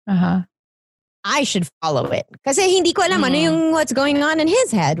bad, I should follow it. Kasi hindi ko alam ano yung what's going on in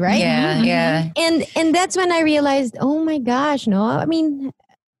his head, right? Yeah. And that's when I realized, oh my gosh, no. I mean,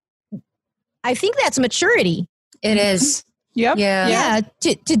 I think that's maturity. It is. Yep. Yeah.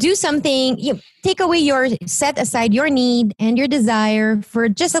 To do something, set aside your need and your desire for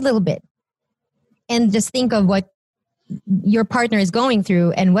just a little bit. And just think of what your partner is going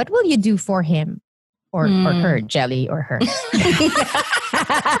through and what will you do for him or her, Jelly, or her. Oh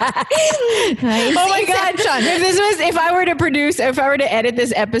my God. If I were to edit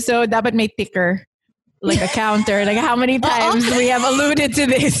this episode, dapat may ticker. Like a counter. Like how many times we have alluded to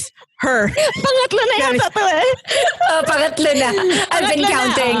this. Her. Pangatlo na yata to pangatlo na. I've been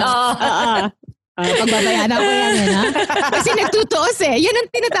counting. Pagbabayaan ako yan. Kasi nagtutuos eh. Yun ang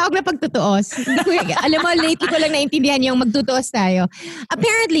tinatawag na pagtutuos. Alam mo, lately ko lang naintindihan yung magtutuos tayo.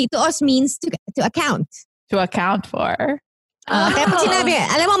 Apparently, tuos means to account. To account for. Kaya pag sinabi,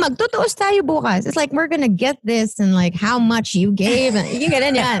 alam mo, magtutuos tayo bukas. It's like, we're gonna get this and like how much you gave. You get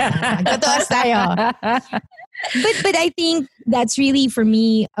it yan. Magtutuos tayo. But I think that's really for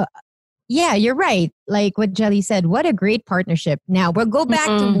me, yeah, you're right. Like what Jelly said, what a great partnership. Now we'll go back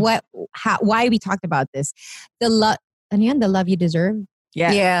to why we talked about this. The love you deserve.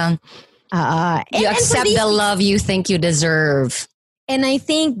 Yeah. You accept the love you think you deserve. And I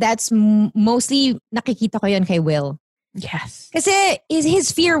think that's mostly nakikita ko yun kay Will. Yes. Kasi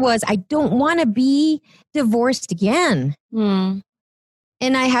his fear was, I don't want to be divorced again.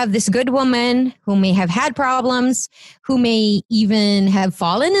 And I have this good woman who may have had problems, who may even have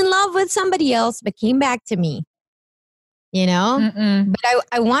fallen in love with somebody else, but came back to me. But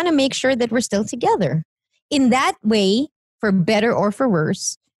I want to make sure that we're still together. In that way, for better or for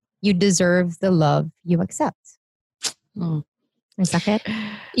worse, you deserve the love you accept. You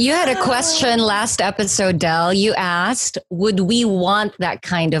had a question last episode, Del. You asked, would we want that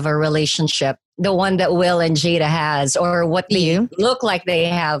kind of a relationship? The one that Will and Jada has, or what they look like they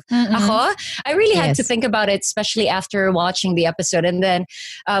have. Ako, I really had to think about it, especially after watching the episode. And then,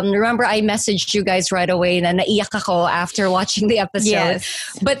 remember, I messaged you guys right away na naiyak ako after watching the episode.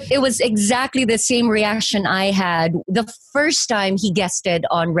 Yes. But it was exactly the same reaction I had the first time he guested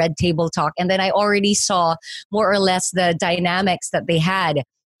on Red Table Talk. And then I already saw more or less the dynamics that they had.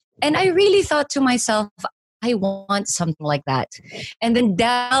 And I really thought to myself, I want something like that. And then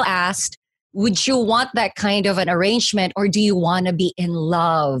Del asked, would you want that kind of an arrangement, or do you want to be in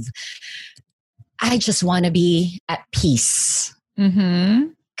love? I just want to be at peace.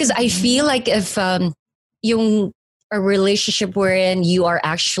 Because I feel like if yung a relationship wherein you are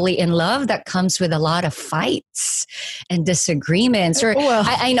actually in love, that comes with a lot of fights and disagreements. Or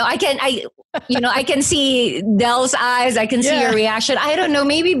I know I can see Del's eyes. I can see your reaction. I don't know,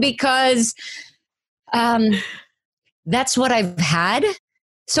 maybe because that's what I've had.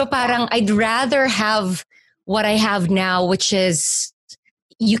 So parang I'd rather have what I have now, which is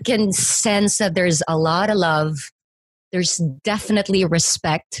you can sense that there's a lot of love. There's definitely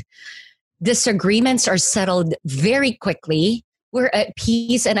respect. Disagreements are settled very quickly. We're at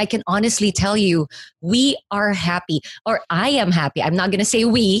peace. And I can honestly tell you, we are happy, or I am happy. I'm not going to say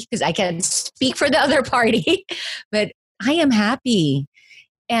we, because I can't speak for the other party, but I am happy.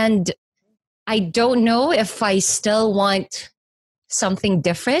 And I don't know if I still want something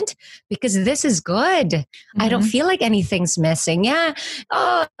different, because this is good. I don't feel like anything's missing. Yeah.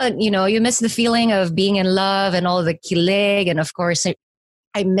 You miss the feeling of being in love and all the kilig. And of course,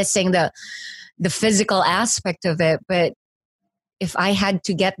 I'm missing the physical aspect of it. But if I had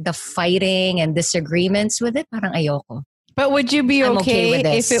to get the fighting and disagreements with it, parang ayoko. But would you be okay with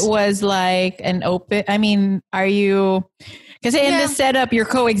if it was like an open, I mean, are you, Because in this setup, you're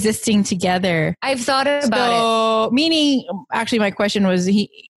coexisting together. I've thought about it. Meaning, actually, my question was,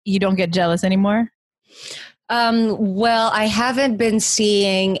 you don't get jealous anymore? Well, I haven't been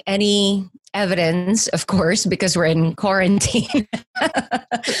seeing any evidence, of course, because we're in quarantine.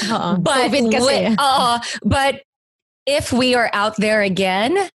 But if we are out there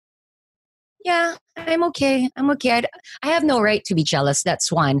again, yeah, I'm okay. I have no right to be jealous.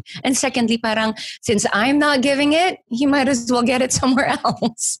 That's one. And secondly, parang since I'm not giving it, he might as well get it somewhere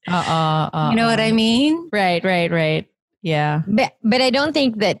else. You know what I mean? Right. Yeah. But I don't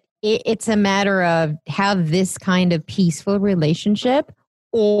think that it's a matter of have this kind of peaceful relationship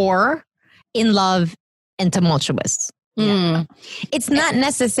or in love and tumultuous. Yeah. It's not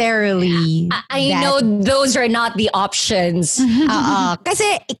necessarily. I know those are not the options.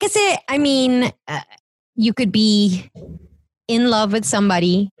 Kasi, I mean, you could be in love with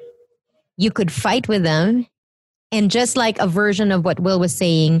somebody, you could fight with them, and just like a version of what Will was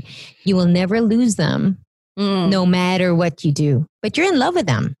saying, you will never lose them, no matter what you do. But you're in love with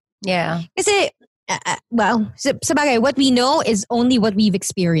them. Yeah. Kasi, sabagay, what we know is only what we've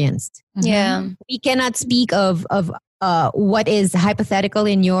experienced. Yeah. We cannot speak of what is hypothetical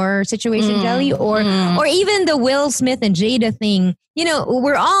in your situation, Jelly, or even the Will Smith and Jada thing. You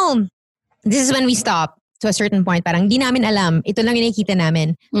know, this is when we stop to a certain point. Parang di namin alam. Ito lang yung nakikita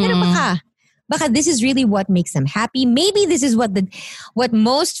namin. Pero baka this is really what makes them happy. Maybe this is what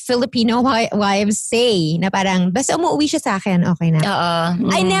most Filipino wives say. Na parang, basta umuwi siya sa akin, okay na.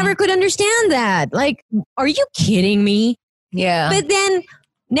 I never could understand that. Like, are you kidding me? Yeah. But then,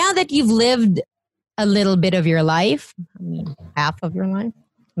 now that you've lived a little bit of your life, I mean, half of your life,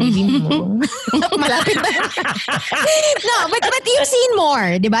 maybe more. No, but you've seen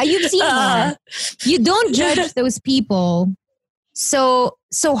more, diba? You've seen more. You don't judge those people so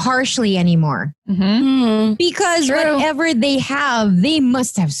harshly anymore. Because whatever they have, they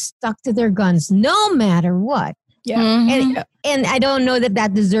must have stuck to their guns no matter what. Yeah. And I don't know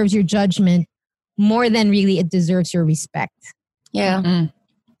that deserves your judgment more than really it deserves your respect. Yeah.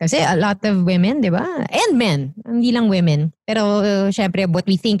 Kasi a lot of women, di ba? And men. Hindi lang women. Pero syempre, what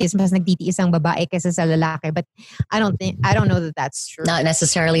we think is mas nagtitiis ang babae kaysa sa lalaki. But I don't know that that's true. Not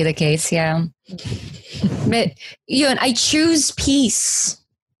necessarily the case, yeah. But yun, I choose peace.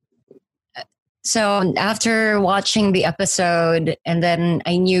 So after watching the episode, and then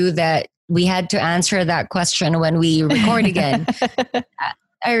I knew that we had to answer that question when we record again.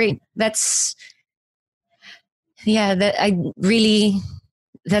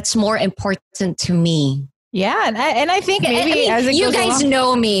 That's more important to me. Yeah, and I think maybe as it you goes guys along,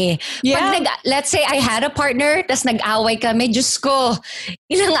 know me. Yeah. Pag let's say I had a partner, tas nag-away kami, Diyos ko,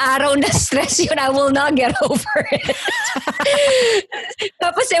 ilang araw na stress yun, I will not get over it.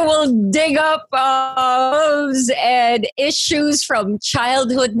 Tapos it will dig up and issues from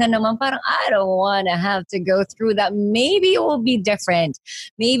childhood na naman. Parang I don't want to have to go through that. Maybe it will be different.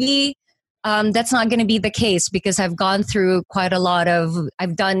 Maybe that's not going to be the case because I've gone through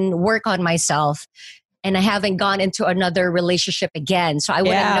I've done work on myself and I haven't gone into another relationship again. So I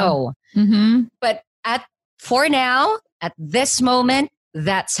wouldn't know. But for now, at this moment,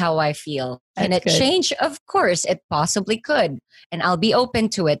 that's how I feel. Can it change? Of course, it possibly could. And I'll be open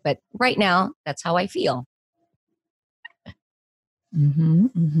to it. But right now, that's how I feel.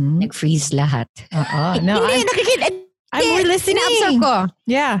 Nag-freeze lahat. No, I'm listening.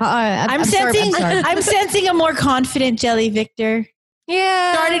 Yeah. I'm sensing a more confident Jelly Victor.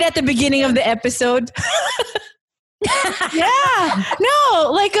 Yeah. Started at the beginning of the episode. Yeah.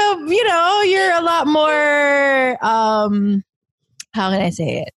 No, like you're a lot more how can I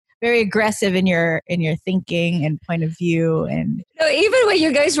say it? Very aggressive in your thinking and point of view. And even when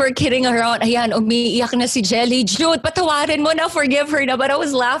you guys were kidding around, ayan, umiiyak na si Jelly. Jude, patawarin mo na, forgive her na. But I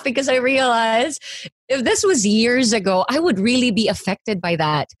was laughing because I realized if this was years ago, I would really be affected by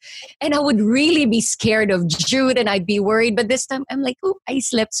that. And I would really be scared of Jude and I'd be worried. But this time, I'm like, oh, I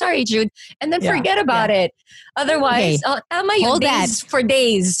slipped. Sorry, Jude. And then forget about it. Otherwise, tama yun, days for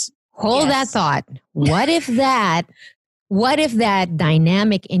days. Hold that thought. What if that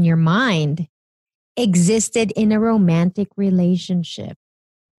dynamic in your mind existed in a romantic relationship?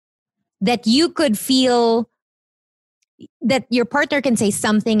 That you could feel that your partner can say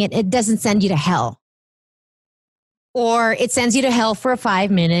something and it doesn't send you to hell. Or it sends you to hell for 5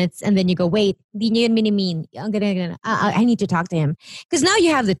 minutes and then you go, wait, di niya yun minimean. I need to talk to him. Because now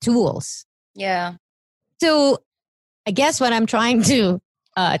you have the tools. Yeah. So I guess what I'm trying to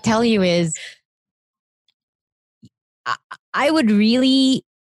tell you is I want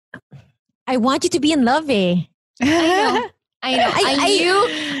you to be in love, eh? I know. I know.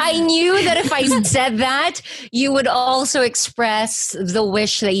 I knew that if I said that, you would also express the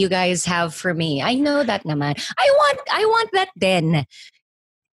wish that you guys have for me. I know that naman. I want that then.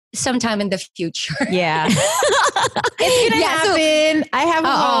 Sometime in the future. Yeah. It's gonna happen. I have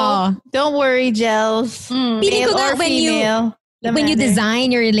a goal. Don't worry, Gels. Male or female. When you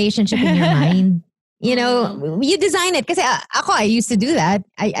design your relationship in your mind, you know, you design it. Kasi I used to do that.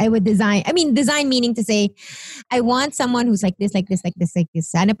 I would design. I mean, design meaning to say, I want someone who's like this, like this, like this, like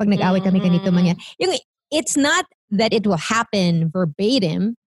this. Sana pag nag-away kami ganito man yan. It's not that it will happen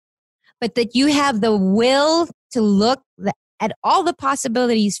verbatim, but that you have the will to look at all the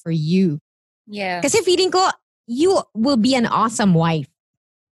possibilities for you. Yeah. Kasi feeling ko, you will be an awesome wife.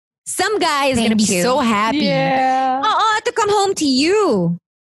 Some guy is going to be so happy to come home to you.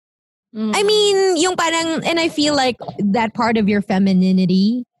 I mean, yung parang, and I feel like that part of your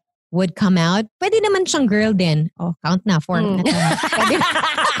femininity would come out. Pwede naman siyang girl din. Oh, count na, 4 na. Pwede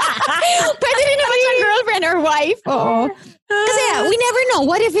rin naman siyang girlfriend or wife. Oo. Kasi we never know.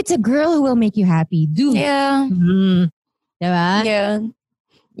 What if it's a girl who will make you happy? Yeah. Diba? Yeah.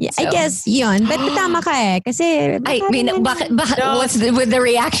 I guess yun. But tama ka eh. Kasi, I mean, what's with the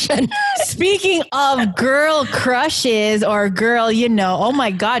reaction? Speaking of girl crushes or girl, oh my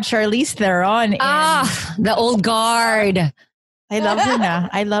God, Charlize Theron. The old guard. I love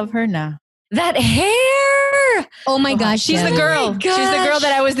her na. That hair. Oh my gosh. She's the girl. She's the girl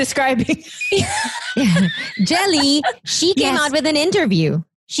that I was describing. Jelly, she came out with an interview.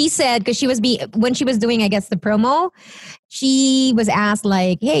 She said, because when she was doing, I guess, the promo, she was asked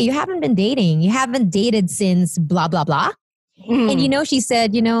like, hey, you haven't been dating. You haven't dated since blah, blah, blah. And, she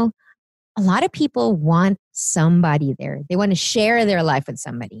said, a lot of people want somebody there. They want to share their life with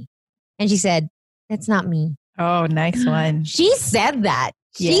somebody. And she said, that's not me. Oh, nice one. She said that.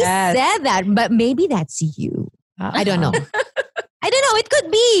 She said that, but maybe that's you. I don't know. It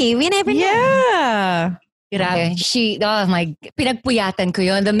could be. We never know. Yeah. Okay. Pinagpuyatan ko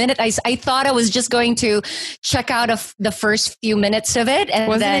yun. The minute I thought I was just going to check out of the first few minutes of it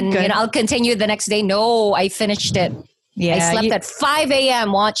and then I'll continue the next day. No, I finished it. Yeah, I slept at 5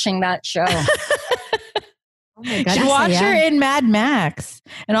 a.m. watching that show. Oh my God. You should watch her in Mad Max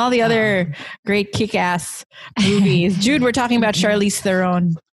and all the other great kick-ass movies. Jude, we're talking about Charlize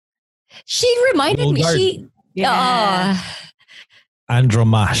Theron. She reminded me.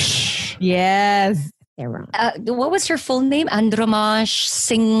 Andromache. Yes. What was her full name? Andromache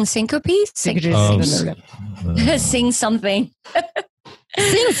Syncope? Sing something. Sing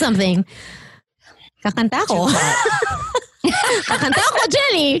something. Kakanta ko. Kakanta ko,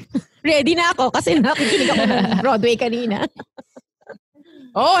 Jelly. Ready na ako kasi nakikinig ako ng Broadway kanina.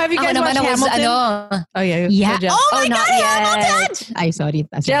 Oh, have you guys watched Hamilton? Oh, yeah. Oh my God, Hamilton! Ay, sorry.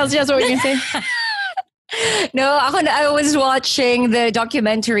 Jels, what were you going to say? No, I was watching the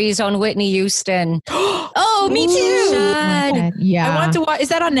documentaries on Whitney Houston. Oh, me too. Yeah. I want to watch. Is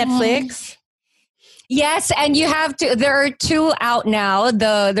that on Netflix? Yes, and you have to. There are 2 out now.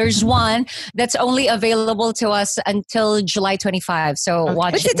 There's one that's only available to us until July 25. So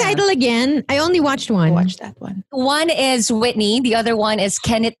watch. What's the title again? I only watched one. Watch that one. One is Whitney. The other one is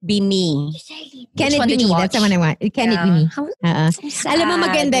Can It Be Me? Can It Be Me? That's the one I want. Can It Be Me? So alam mo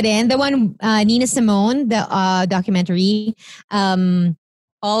maganda rin. The one Nina Simone, the documentary.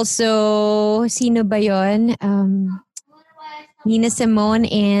 Also, sino ba yun? Nina Simone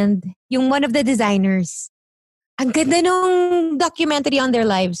and yung one of the designers. Ang ganda nung documentary on their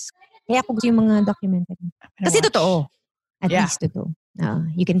lives. Kaya ako gusto yung mga documentary. Kasi totoo. At least totoo.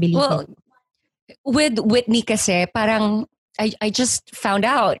 You can believe it. With Whitney kasi, parang I just found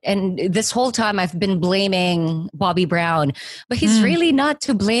out, and this whole time I've been blaming Bobby Brown, but he's really not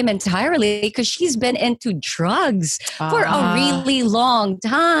to blame entirely because she's been into drugs for a really long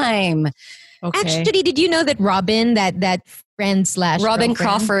time. Okay. Actually, did you know that Robin, that friend / Robin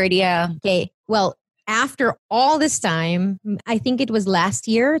Crawford, yeah. Okay. Well, after all this time, I think it was last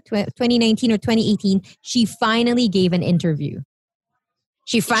year, 2019 or 2018, she finally gave an interview.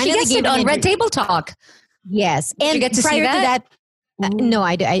 She gave it on Red Table Talk. Yes. Did and you get to prior see that? To that no,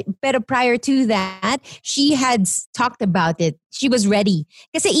 but prior to that, she had talked about it. She was ready.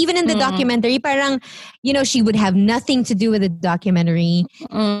 Kasi even in the documentary, parang, she would have nothing to do with the documentary.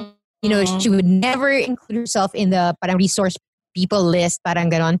 She would never include herself in the parang resource people list, parang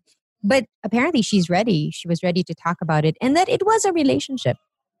ganon. But apparently she's ready. She was ready to talk about it. And that it was a relationship.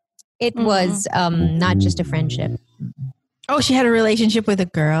 It was not just a friendship. Oh, she had a relationship with a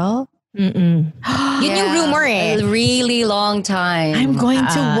girl? Yun yung rumor eh. A really long time. I'm going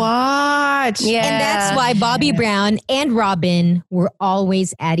to watch. much. Yeah. And that's why Bobby Brown and Robin were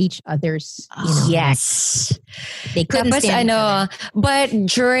always at each other's, Yes. They couldn't Tapos stand each other. but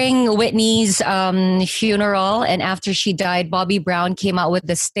during Whitney's funeral and after she died, Bobby Brown came out with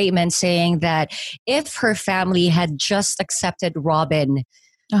the statement saying that if her family had just accepted Robin,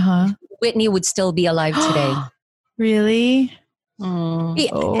 Whitney would still be alive today. Really?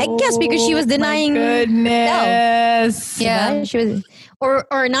 I guess because she was denying goodness. Yeah, she was,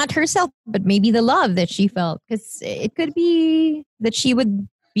 or not herself, but maybe the love that she felt. Because it could be that she would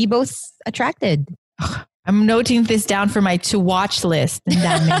be both attracted. I'm noting this down for my to watch list. Ang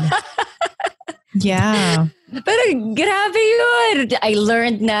dami. Yeah. Pero grabe yun. I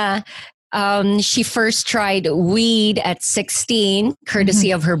learned na she first tried weed at 16,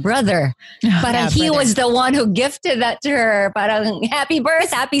 courtesy of her brother. Parang he was the one who gifted that to her. Parang happy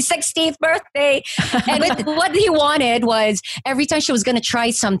 16th birthday. And what he wanted was every time she was going to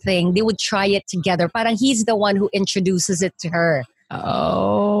try something, they would try it together. Parang he's the one who introduces it to her.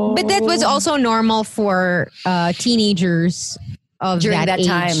 Oh. But that was also normal for teenagers of During that age,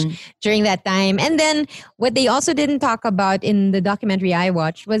 time. During that time. And then what they also didn't talk about in the documentary I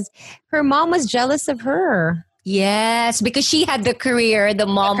watched was her mom was jealous of her. Yes, because she had the career the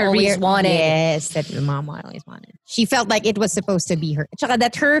mom always wanted. Yes, that the mom always wanted. She felt like it was supposed to be her. Tsaka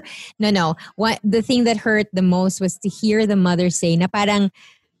that her, what the thing that hurt the most was to hear the mother say na parang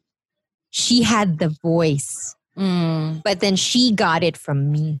she had the voice. But then she got it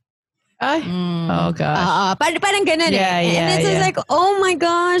from me. Oh gosh. Parang ganun And it's just like, oh my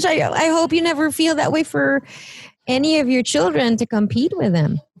gosh, I hope you never feel that way for any of your children to compete with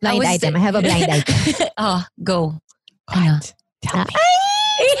them. Blind item. I have a blind item. Go. What? Tell me.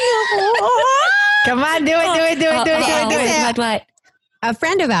 Come on, do it. What? A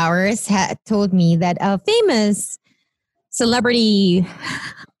friend of ours had told me that a famous celebrity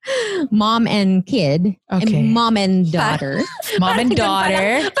mom and kid, and mom and daughter. Mom and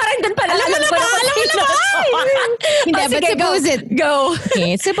daughter. Parang dun pala. Hindi, but supposedly. Go.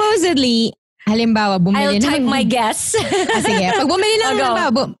 Okay, supposedly, halimbawa, bumili I'll type my guess. Sige, pag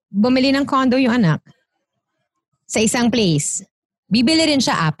bumili ng condo yung anak sa isang place, bibili rin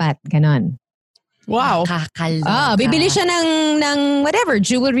siya 4, ganon. Wow. Bibili siya ng whatever,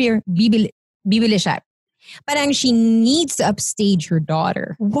 jewelry, or bibili siya. Parang she needs to upstage her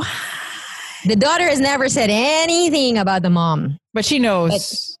daughter. What? The daughter has never said anything about the mom. But she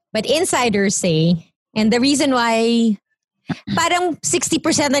knows. But insiders say, and the reason why, parang 60%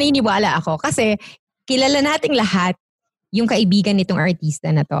 naniniwala ako kasi kilala nating lahat yung kaibigan nitong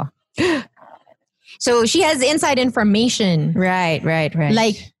artista na to. So she has inside information. Right.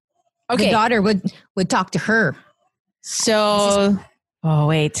 Like, the daughter would talk to her. So,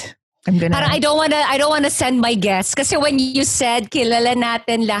 wait. I'm gonna. Parang I don't wanna send my guess kasi when you said kilala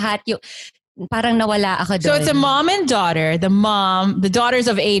natin lahat yung parang nawala ako doon. So it's a mom and daughter. The daughter's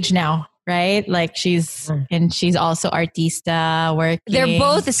of age now, right? Like she's also artista working. They're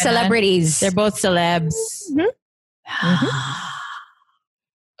both celebrities. They're both celebs.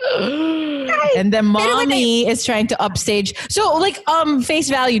 And the mommy is trying to upstage. So like face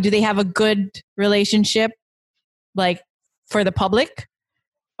value, do they have a good relationship like for the public?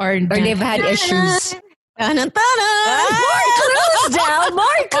 Or they've had issues. More clues down.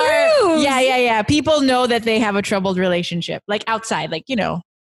 More clues. Yeah. People know that they have a troubled relationship. Like outside, like,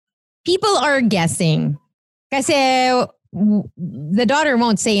 People are guessing. Kasi the daughter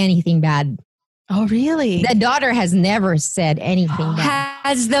won't say anything bad. Oh, really? The daughter has never said anything bad.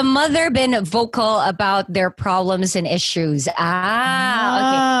 Has the mother been vocal about their problems and issues? Okay.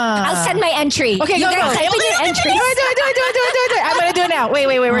 I'll send my entry. Okay, you go. guys type in your entries. Do it. I'm going to do it now. Wait.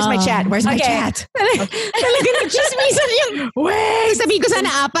 Where's my chat? Where's my chat? Talaga nagchismisan yung... Wait! Sabi ko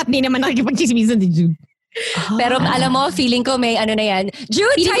sana 4, di naman nakikipagchismisan ni Jude. Pero alam mo, feeling ko may ano na yan.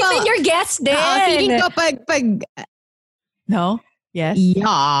 Jude, type in your guess din. Feeling ko pag... No? Yes?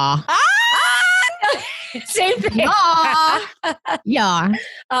 Yeah. Same thing. Yeah.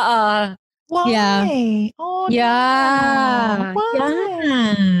 Why? Yeah. Oh, yeah.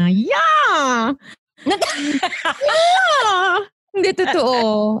 Why? Yeah. Hindi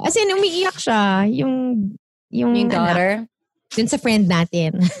totoo. As in, umiiyak siya. Yung daughter. Dun sa friend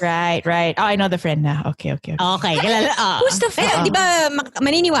natin. Right. Oh, I know the friend now. Okay. Okay. Who's the friend? Di ba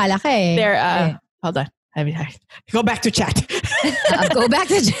maniniwala ka eh. Hold on. Go back to chat. Go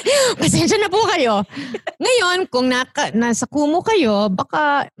back to chat. Pasensya na po kayo. Ngayon, kung nasa Kumu kayo,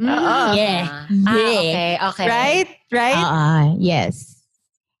 baka... Yeah. Okay. Right? Yes.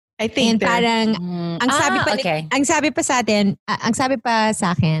 I think and parang, ang sabi pa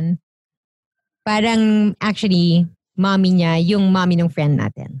sa akin, parang actually, mommy niya, yung mommy ng friend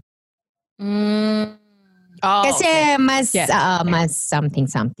natin. Oh, Kasi okay. mas, Yes. mas something.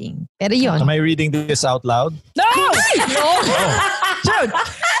 Pero yun. Am I reading this out loud? No! Jude!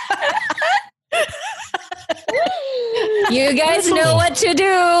 You guys know what to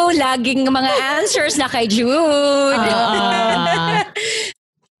do. Laging mga answers na kay Jude.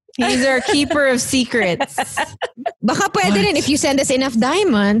 He's our keeper of secrets. Baka pwede rin if you send us enough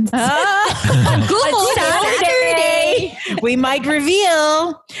diamonds. Good Saturday. We might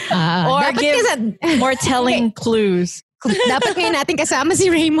reveal or Dapat give kasi- more telling clues. Dapat ngayon natin kasama si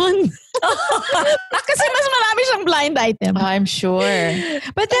Raymond. Kasi mas marami siyang blind item. I'm sure.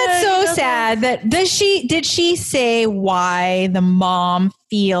 But that's so sad that did she say why the mom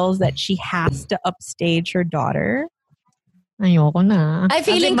feels that she has to upstage her daughter? Ayoko na. Ay,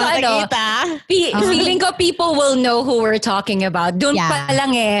 feeling ko feeling ko people will know who we're talking about. Doon pa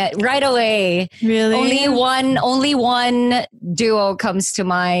lang right away. Really? Only one duo comes to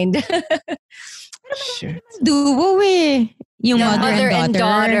mind. Sure. Duo Yung mother and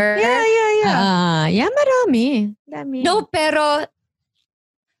daughter. Yeah. Marami. No, pero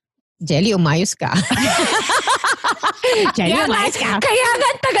Jelly, umayos ka. Jelly, umayos ka. Kaya nga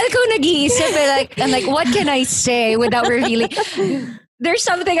tagal ko nag-iisip. I'm like, what can I say without revealing? There's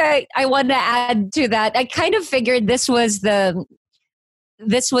something I want to add to that. I kind of figured this was the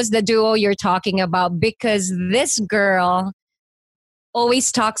duo you're talking about because this girl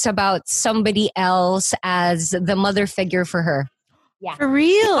always talks about somebody else as the mother figure for her. Yeah. For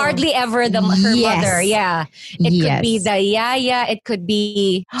real? Hardly ever her mother. Yeah. It could be the yaya. It could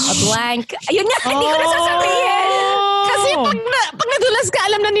be a blank. Ayun nga, hindi ko na sasabihin. Kasi pag nadulas ka,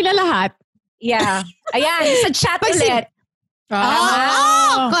 alam na nila lahat. Yeah. Ayan, sa chat ulit.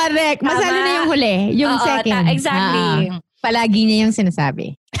 Correct. Masalo na yung huli. Yung second. Exactly. Palagi niya yung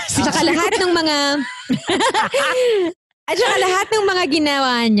sinasabi. Saka lahat ng mga... At saka lahat ng mga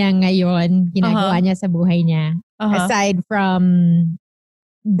ginawa niya ngayon, ginagawa niya sa buhay niya. Aside from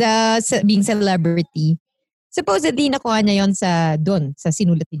being celebrity, supposedly nakuha niya yon sa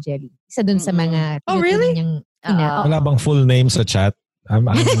sinulat ni Jelly. Isa dun sa mga niyang Wala bang full name sa chat? I'm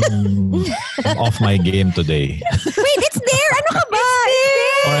off my game today. Wait, it's there! Ano ka ba?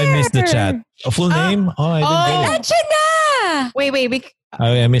 Or I missed the chat. A full name? I didn't get it. Nandiyan na! Wait.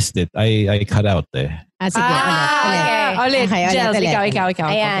 I missed it. I cut out there. Sige, ulit. Okay, Jels, ulit. ikaw.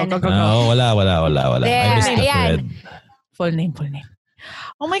 Ayan. Go. Wala. There, I missed the ayan. thread. Full name.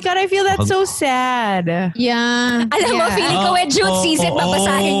 Oh my God, I feel that's so sad. Yeah. Alam mo, feeling ko Jude sees it,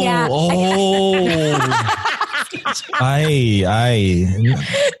 babasahin niya. Ay.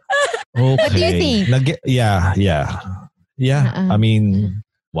 Okay. What do you think? Yeah. I mean,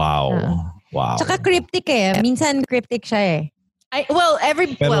 wow. Tsaka cryptic Minsan cryptic siya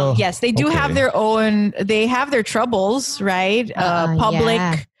yes, they do have their own, they have their troubles, right?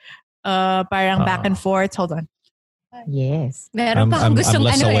 Public, parang back and forth. Hold on. Yes. I'm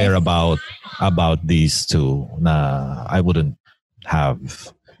less aware about these two na I wouldn't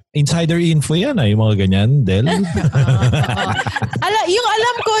have. Insider info yan yung mga ganyan, Del. Yung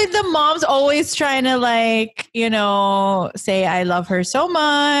alam ko, the mom's always trying to say I love her so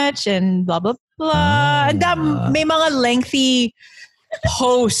much and blah, blah, blah. And may mga lengthy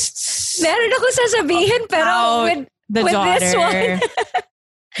posts. Meron ako sasabihin, pero with this one.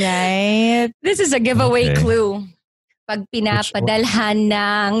 Right? This is a giveaway clue. Pag pinapadalhan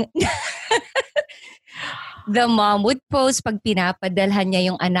ng... The mom would post pag pinapadalhan niya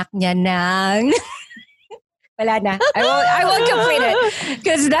yung anak niya ng... Wala na. I won't complete it.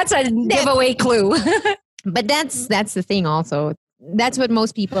 Because that's a giveaway clue. But that's the thing also. That's what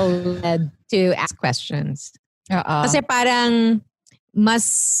most people led to ask questions. Kasi parang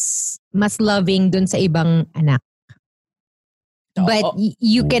mas loving dun sa ibang anak. But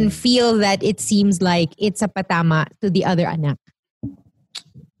you can feel that it seems like it's a patama to the other anak.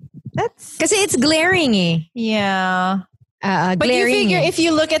 Kasi it's glaring Yeah. But glaring you figure if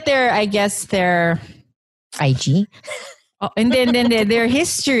you look at their IG. And then their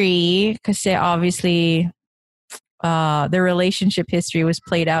history, kasi obviously their relationship history was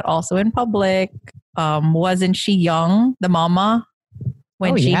played out also in public. Wasn't she young, the mama,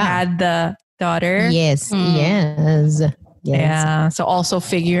 when she had the daughter? Yes. Yeah. So also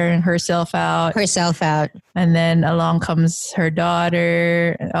figuring herself out. And then along comes her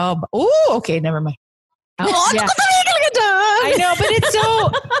daughter. Okay, never mind. I know, but it's so,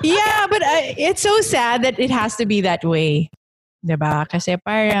 it's so sad that it has to be that way. Diba? Kasi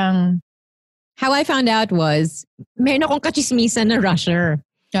parang... How I found out was, meron akong kachismisan na rusher.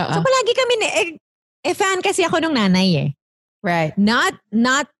 So palagi kami, fan kasi ako nung nanay Right. Not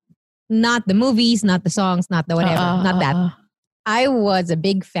the movies, not the songs, not the whatever, not that. I was a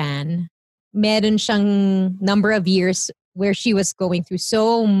big fan meron siyang number of years where she was going through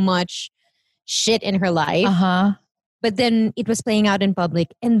so much shit in her life. But then it was playing out in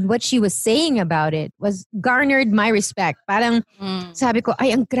public. And what she was saying about it was garnered my respect. Parang sabi ko,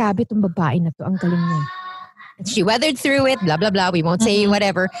 ay, ang grabe tong babae na to. Ang galing niya. She weathered through it, blah, blah, blah. We won't say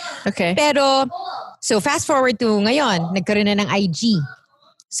whatever. Okay. Pero, so fast forward to ngayon, nagkaroon na ng IG.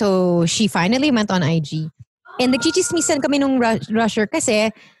 So, she finally went on IG. And nagchichismisan kami nung rusher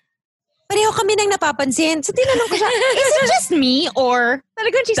kasi pareho kami nang napapansin. So, tinanong ko siya, is it just me? Or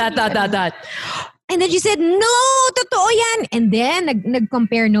talagang chismisan? And then she said, no, totoo yan. And then,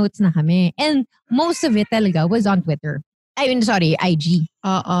 nag-compare notes na kami. And most of it talaga was on Twitter. I mean, sorry, IG.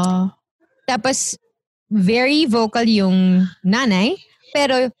 Tapos, very vocal yung nanay.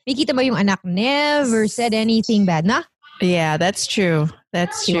 Pero, nakita mo yung anak never said anything bad, na? Yeah, that's true.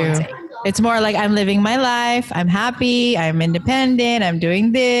 That's true. It's more like I'm living my life. I'm happy. I'm independent. I'm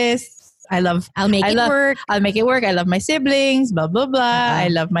doing this. I'll make it work. I'll make it work. I love my siblings. Blah, blah, blah. I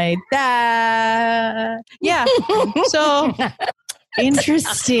love my dad. Yeah. So,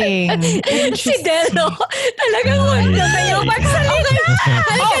 interesting. Si Delo, talagang wala na yung magsalita.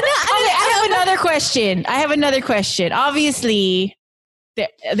 I have another question. Obviously,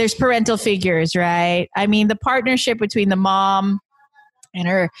 there's parental figures, right? I mean, the partnership between the mom and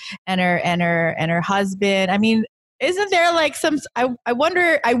her husband. I mean, isn't there like some? I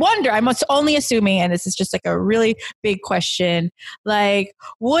wonder. I'm only assuming, and this is just like a really big question. Like,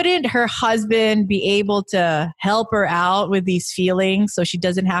 wouldn't her husband be able to help her out with these feelings so she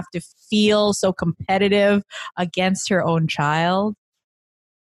doesn't have to feel so competitive against her own child?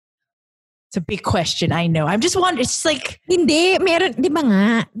 It's a big question, I know. I'm just wondering, it's like... Hindi, meron, di ba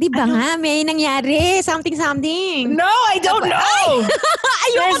nga, may nangyari, something. No, I don't know!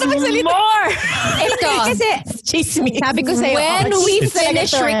 Ayoko na magsalita. More! Ito, kasi, chismis. Sabi ko sa'yo, when we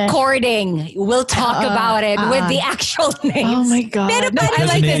finish recording, we'll talk about it with the actual names. Oh my God. Pero I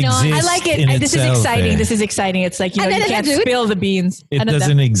like it. I like it. This is exciting. This is exciting. It's like, you can't spill the beans. It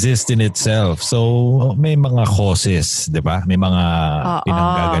doesn't exist in itself. So, may mga causes, di ba? May mga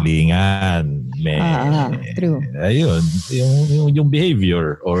pinanggagalingan. True. Ayun, yung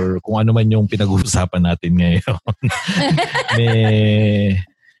behavior or kung ano man yung pinag-uusapan natin ngayon.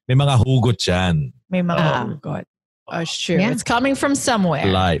 may mga hugot yan. May mga hugot. Oh, sure. Yeah. It's coming from somewhere.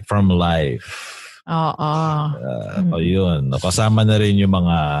 From life. Ayun. Kasama na rin yung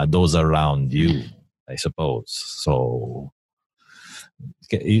mga those around you, I suppose. So,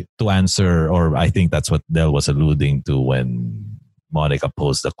 to answer, or I think that's what Del was alluding to when Monica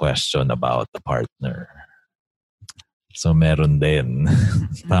posed the question about the partner. So, meron din.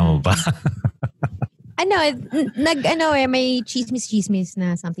 Tama ba? May chismis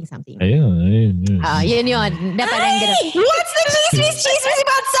na something. Ayun. Yun. Na parang what's the chismis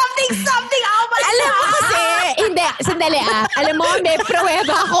about something? Oh my God! Alam mo kasi, hindi, sandali Alam mo, may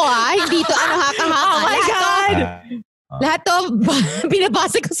pruweba ako Hindi to haka-haka. Oh my God! Lahat to,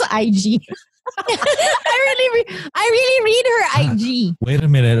 binabasa ko sa IG. I really read her IG. Wait a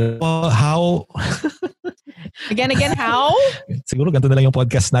minute. How? Again, how? Siguro ganito na lang yung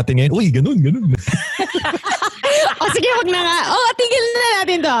podcast natin ngayon. Uy, ganun. Sige, wag na nga. Tigil na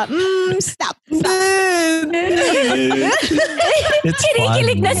natin to. Stop. It's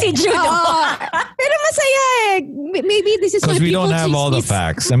kinikilig na si Judo. Pero masaya Maybe this is why because we don't have all the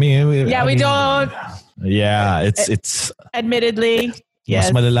facts. I mean, we don't. Yeah, it's admittedly.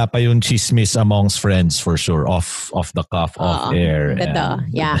 Yes. Mas malala pa yung chismis amongst friends for sure. Off the cuff, off air.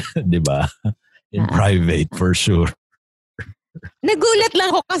 Yeah. Diba? In private for sure. Nagulat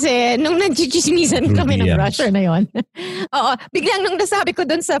lang ako kasi nung nagchichismisan kami ng rusher na yon. Biglang nung nasabi ko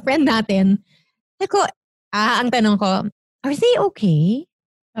dun sa friend natin, ako, ang tanong ko, are they okay?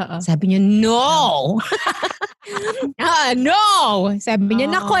 Sabi niya, no! No! Sabi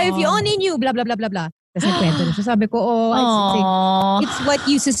niya, nako, if you only knew, blah, blah, blah, blah, blah. Tapos nagkwento na siya. Sabi ko, it's what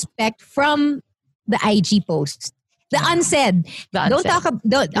you suspect from the IG post. The unsaid. Don't talk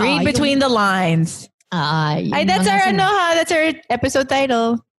about... Read between the lines. That's our episode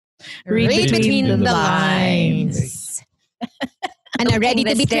title. Read between the lines. Ready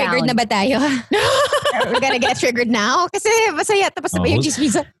to be triggered na ba tayo? We're gonna get triggered now? Kasi masaya. Tapos na ba yung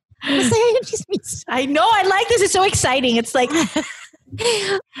chismis? Masaya yung chismis. I know. I like this. It's so exciting. It's like...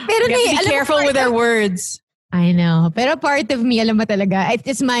 Pero we have to be careful with our words. I know. Pero part of me, alam mo talaga,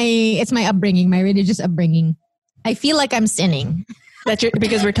 it's my upbringing, my religious upbringing. I feel like I'm sinning. That's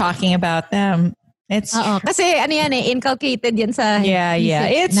because we're talking about them. It's kasi inculcated yan sa Yeah,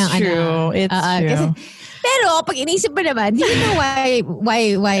 it's true. It's true. Kasi, pero pag inisip mo naman, do you know why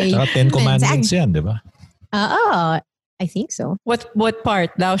Saka 10 commandments yan, di ba? I think so. What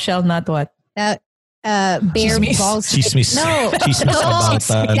part? Thou shalt not what? Bear Chismis. false. Chismis. No. Chismis about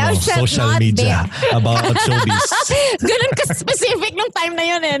Thou shalt social not media. About showbiz. Ganun ka-specific nung time na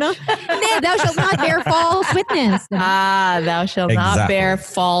yun no? Hindi, thou shalt not bear false witness. Thou shalt not Exactly. bear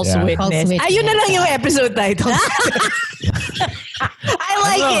false Yeah. witness. False witness. Ayun na lang yung episode title. I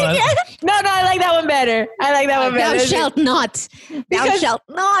like it. No, I like that one better. Thou shalt not. Thou shalt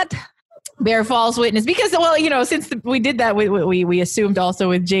not. Bear false witness. Because, since we did that, we assumed also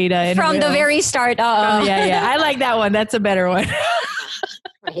with Jada. And From the very start. Yeah. I like that one. That's a better one.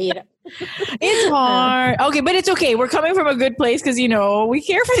 I hate it. It's hard. Okay, but it's okay. We're coming from a good place because, we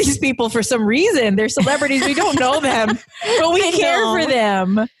care for these people for some reason. They're celebrities. We don't know them. But we care for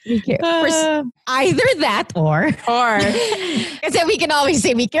them. We care. Either that or. Because we can always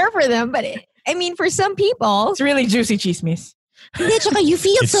say we care for them. But, for some people. It's really juicy chismis. Hindi, tsaka you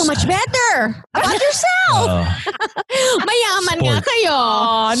feel so much better about yourself. Mayaman nga kayo.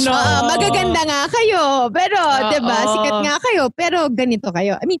 No. Magaganda nga kayo. Pero, diba, sikat nga kayo. Pero, ganito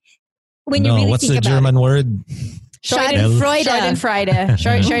kayo. When you really what's think the about German word? Schadenfreude.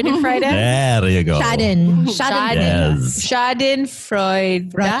 Schadenfreude. There you go.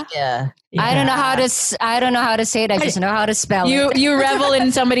 Schadenfreude. Yeah. I don't know how to say it. I just know how to spell it. You revel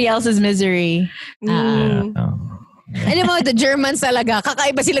in somebody else's misery. Alam mo, the Germans talaga,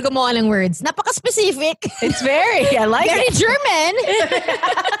 kakaiba sila gumawa ng words. Napaka-specific. It's I like very it. German.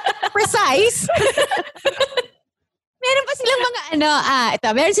 Precise. Meron pa silang mga,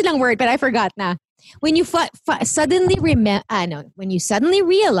 meron silang word, but I forgot na. When you suddenly when you suddenly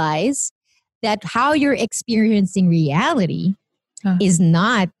realize that how you're experiencing reality is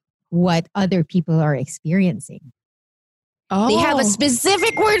not what other people are experiencing. Oh. They have a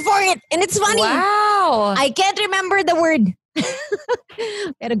specific word for it. And it's funny. Wow. I can't remember the word.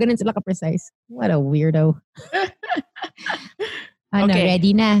 Pero ganun sila ka-precise. What a weirdo. Okay.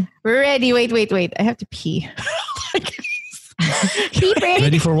 Ready na. We're ready. Wait. I have to pee. Pee break.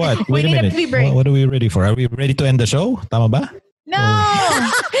 Ready for what? Wait a need a minute. pee break. What are we ready for? Are we ready to end the show? Tama ba? No.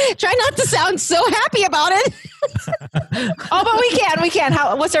 Try not to sound so happy about it. But we can.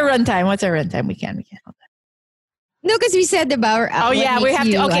 What's our runtime? We can. Hold on. No, because we said about. We have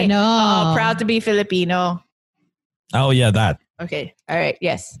to. Okay. Proud to be Filipino. Oh yeah, that. Okay. All right.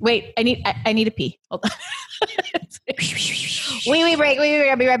 Yes. Wait. I need to pee. Hold on. Wait. Break.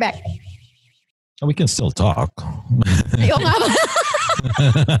 I'll be right back. We can still talk. Oo nga ba?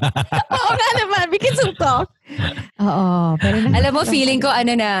 Oo nga naman. We can still talk. Oo. Alam mo, feeling ko,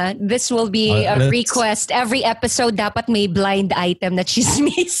 this will be a request. Every episode, dapat may blind item na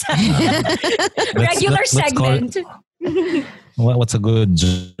chismis. Regular segment. What's a good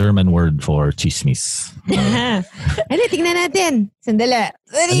German word for chismis? Tingnan natin. Sandali.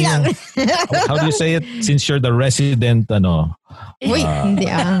 Dali lang. How do you say it? Since you're the resident, Wait, hindi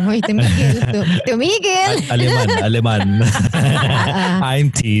Wait, tumigil. Aleman.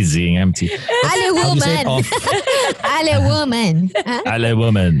 I'm teasing. Ale woman. Ale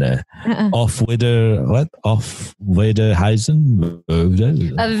woman. Off Wiederheisen?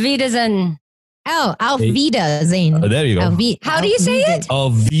 Auf Wiedersehen. Oh, Auf Wiedersehen. There you go. How do you say it?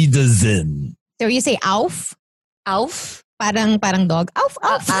 Auf Wiedersehen. So you say auf? Auf? Parang dog. Auf.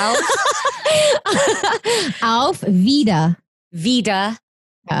 Auf. Auf Wieder. Vida.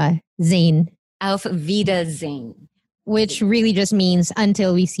 Zane. Auf Wiedersehen. Which really just means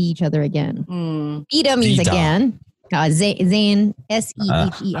until we see each other again. Vida means Vida. again. Zane,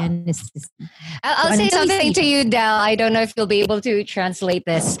 S-E-H-E-N. I'll say something to you, Del. I don't know if you'll be able to translate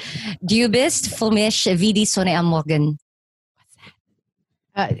this. Du bist für mich wie die Sonne am Morgen.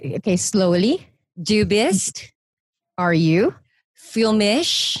 Okay, slowly. Du bist Are you? für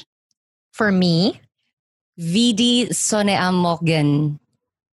mich For me. wie die Sonne am Morgen.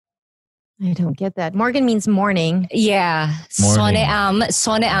 I don't get that. Morgan means morning. Yeah. Morning.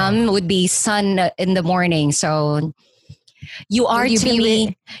 Sonne am would be sun in the morning. So you are Would you to be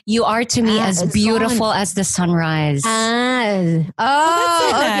me as sun. beautiful as the sunrise. Okay.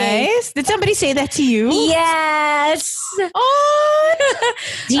 Nice. Did somebody say that to you? Yes. Oh.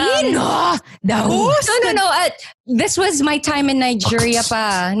 Dino. No. This was my time in Nigeria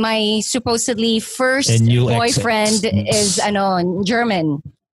pa. My supposedly first And you boyfriend is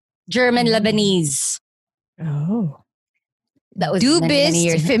German Lebanese. Oh. That was Du many, many bist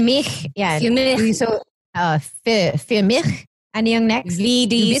years. für mich. Yeah. Für mich. So, für mich. Ano yung next? Wie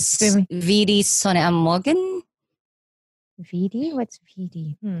Du die bist für mich. Sonne am Morgen. VD? What's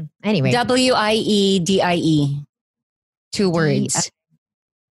VD? Anyway. WIEDIE. 2 words.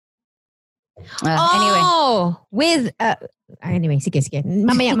 Anyway. With, anyway, sige.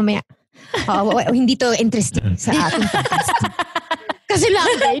 Mamaya. Hindi to interesting sa ating podcast. kasi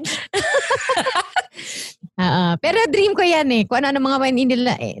language. Pero dream ko yan eh. Kung ano mga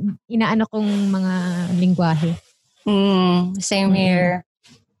nila inaano kong mga lingwahe. Same here.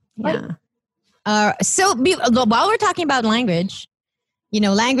 Yeah. So while we're talking about language,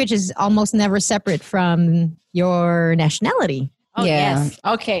 language is almost never separate from your nationality. Oh, yeah. Yes.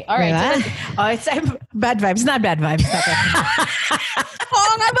 Okay. All right. So it's bad vibes. Not bad vibes.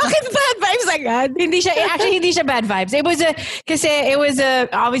 Oo nga, bakit bad vibes agad? Hindi siya bad vibes. It was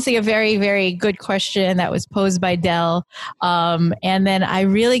obviously a very, very good question that was posed by Del. And then I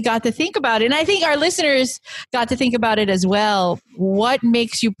really got to think about it. And I think our listeners got to think about it as well. What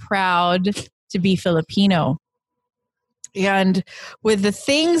makes you proud to be Filipino? And with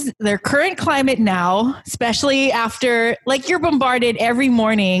their current climate now, especially after, like, you're bombarded every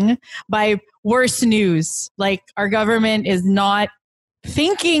morning by worse news. Like, our government is not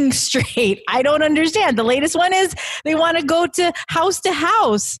thinking straight. I don't understand. The latest one is they want to go to house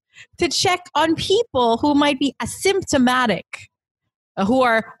to check on people who might be asymptomatic, who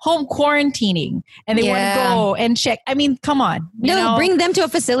are home quarantining, and they want to go and check. I mean, come on. Bring them to a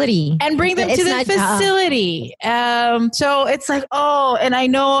facility. And bring them to the facility. So it's like, and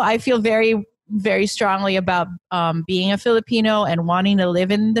I feel very, very strongly about being a Filipino and wanting to live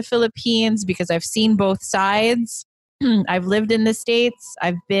in the Philippines because I've seen both sides. I've lived in the States.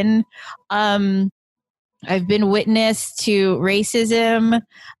 I've been witness to racism.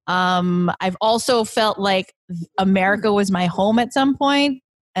 I've also felt like America was my home at some point,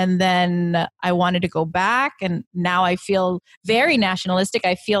 and then I wanted to go back, and now I feel very nationalistic.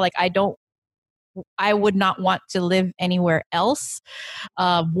 I feel like I would not want to live anywhere else.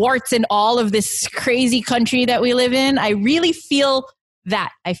 Warts and all of this crazy country that we live in. I really feel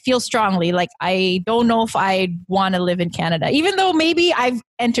that. I feel strongly like I don't know if I want to live in Canada, even though maybe I've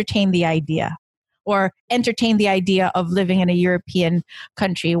entertained the idea of living in a European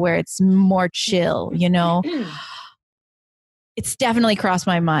country where it's more chill, It's definitely crossed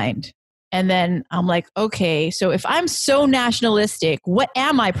my mind. And then I'm like, okay, so if I'm so nationalistic, what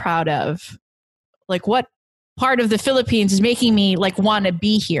am I proud of? Like, what part of the Philippines is making me want to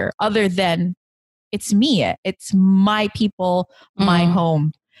be here other than it's me. It's my people, my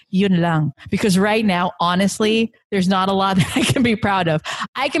home. Yun lang. Because right now, honestly, there's not a lot that I can be proud of.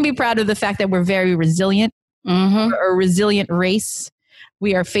 I can be proud of the fact that we're very resilient. We're a resilient race.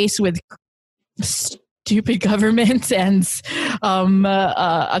 We are faced with stupid governments and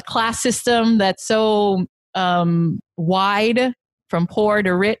a class system that's so wide from poor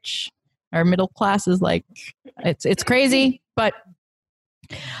to rich. Our middle class is it's crazy, but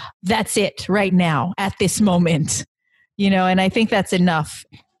that's it right now at this moment, and I think that's enough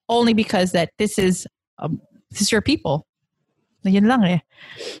only because that this is your people. Yun lang eh.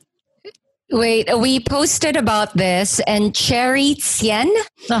 Wait, we posted about this, and Cherry Tien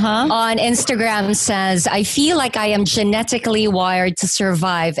on Instagram says, I feel like I am genetically wired to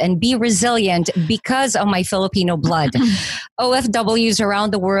survive and be resilient because of my Filipino blood. OFWs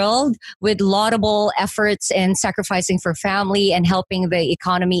around the world with laudable efforts in sacrificing for family and helping the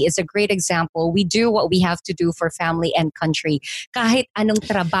economy is a great example. We do what we have to do for family and country. Kahit anong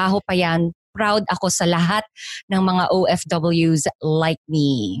trabaho pa yan, proud ako sa lahat ng mga OFWs like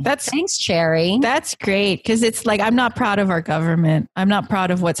me. Thanks, Cherry. That's great because it's like I'm not proud of our government. I'm not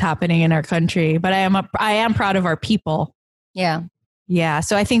proud of what's happening in our country, but I am proud of our people. Yeah. Yeah.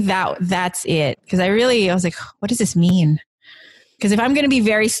 So I think that's it because I was like, what does this mean? Because if I'm going to be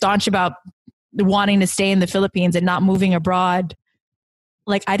very staunch about wanting to stay in the Philippines and not moving abroad,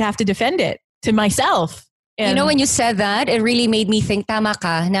 I'd have to defend it to myself. And when you said that, it really made me think, tama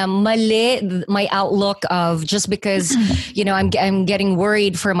ka, na mali my outlook of just because, I'm getting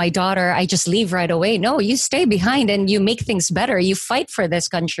worried for my daughter, I just leave right away. No, you stay behind and you make things better. You fight for this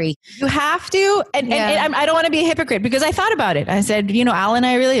country. You have to. And I don't want to be a hypocrite because I thought about it. I said, Al and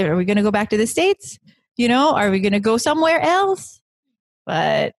I are we going to go back to the States? Are we going to go somewhere else?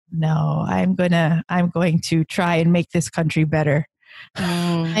 But no, I'm going to try and make this country better.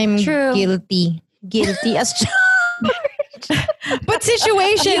 I'm guilty as charged. But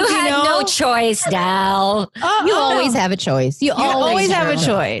situations, you had no choice, Dal. You always have a choice. You always have a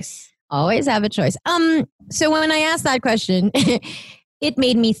choice. Always have a choice. So when I asked that question, it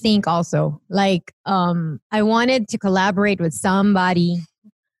made me think also. I wanted to collaborate with somebody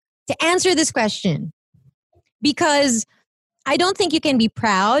to answer this question because I don't think you can be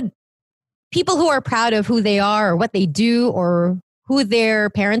proud. People who are proud of who they are or what they do or who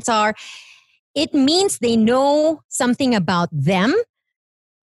their parents are, it means they know something about them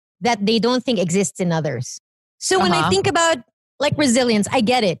that they don't think exists in others. So when I think about resilience, I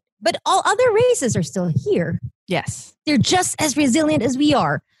get it. But all other races are still here. Yes. They're just as resilient as we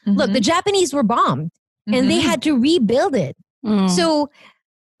are. Look, the Japanese were bombed and they had to rebuild it. So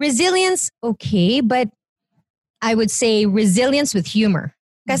resilience, okay, but I would say resilience with humor.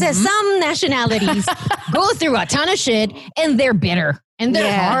 Because some nationalities go through a ton of shit and they're bitter and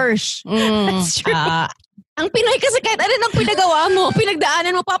they're harsh. That's true. Ang Pinoy kasi kahit ano nang pinagawa mo,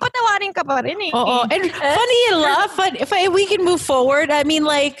 pinagdaanan mo, papatawarin ka pa rin eh. And funny enough, if we can move forward, I mean,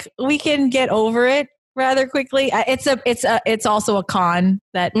 like, we can get over it rather quickly. It's also a con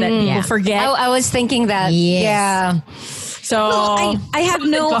that people forget. I was thinking that. Yes. Yeah. So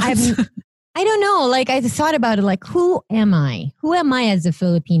I don't know. Like, I thought about it, like, who am I? Who am I as a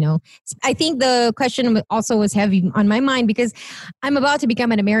Filipino? I think the question also was heavy on my mind because I'm about to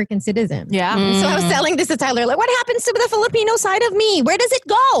become an American citizen. Yeah. So I was telling this to Tyler, like, what happens to the Filipino side of me? Where does it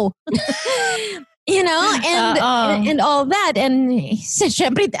go? You know, and all that. And he said,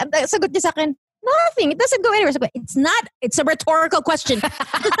 syempre, sagot niya sa akin, nothing. It doesn't go anywhere. So, it's a rhetorical question.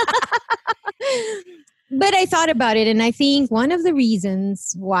 But I thought about it, and I think one of the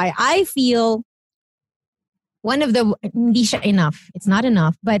reasons why I feel hindi siya enough, it's not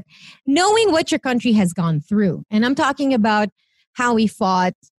enough, but knowing what your country has gone through. And I'm talking about how we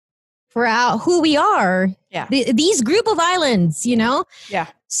fought for who we are. Yeah. These group of islands, you know? Yeah.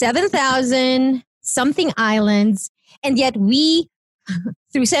 7,000 something islands. And yet we,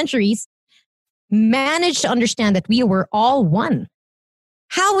 through centuries, managed to understand that we were all one.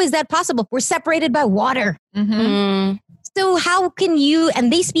 How is that possible? We're separated by water. So how can you, and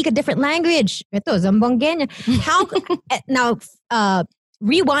they speak a different language. Ito, Zamboangueña. How, now,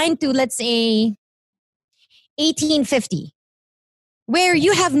 rewind to, let's say, 1850, where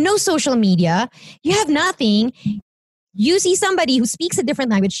you have no social media, you have nothing. You see somebody who speaks a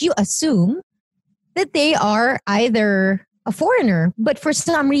different language, you assume that they are either a foreigner, but for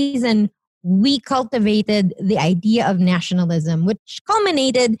some reason, we cultivated the idea of nationalism, which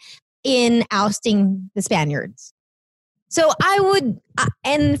culminated in ousting the Spaniards. So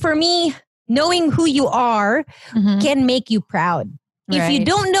and for me, knowing who you are can make you proud. Right. If you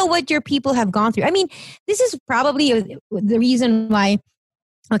don't know what your people have gone through. I mean, this is probably the reason why,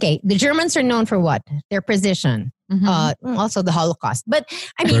 okay, the Germans are known for what? Their precision. Also the Holocaust. But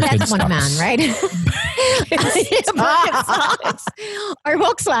I mean, that's one man, right? Or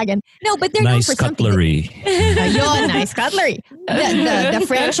Volkswagen. No, but they're known for cutlery. Something. Nice cutlery. The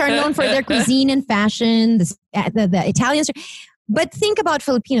French are known for their cuisine and fashion. The Italians are. But think about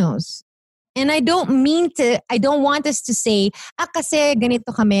Filipinos. And I don't want us to say, kasi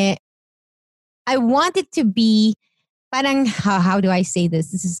ganito kami. I want it to be, parang, how do I say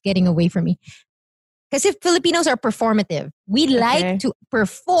this? This is getting away from me. Because if Filipinos are performative, we like to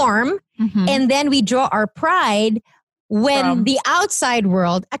perform and then we draw our pride when the outside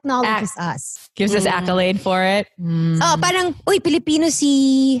world acknowledges us. Gives us accolade for it. Oh, parang, uy, Pilipino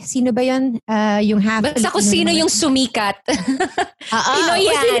sino ba yun? Yung half. Basta kung sino yung sumikat. Pinoy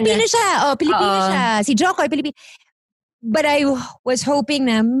yan. Pilipino siya. Pilipino siya. Si Jokoy, Pilipino. But I was hoping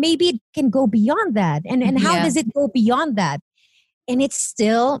na maybe it can go beyond that. And how does it go beyond that? And I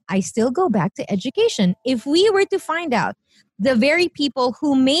still go back to education. If we were to find out the very people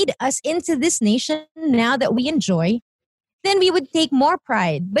who made us into this nation now that we enjoy, then we would take more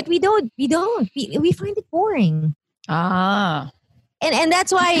pride. But we don't. We find it boring. And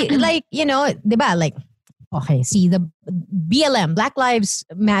that's why, like, you know, diba? Like, okay, see the BLM, Black Lives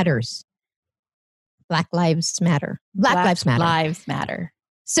Matter. Black Lives Matter.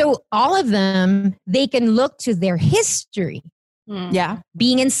 So all of them, they can look to their history. Yeah.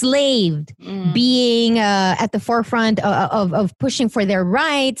 Being enslaved, being at the forefront of pushing for their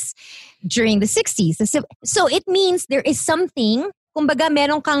rights during the 60s. So it means there is something, kumbaga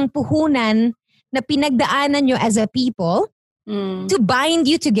meron kang puhunan na pinagdaanan nyo as a people to bind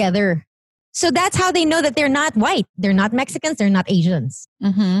you together. So that's how they know that they're not white. They're not Mexicans. They're not Asians.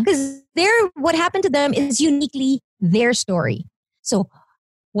 Because what happened to them is uniquely their story. So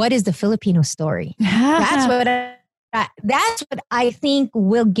what is the Filipino story? That's what I think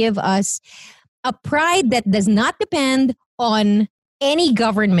will give us a pride that does not depend on any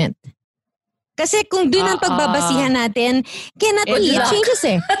government. Kasi kung dun ang pagbabasihan natin, it changes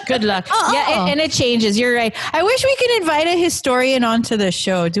eh. Good luck. And it changes. You're right. I wish we could invite a historian onto the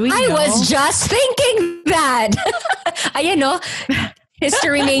show. Do we know? I was just thinking that. Ayan, no?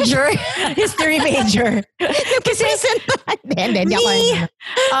 History major. History major. Kasi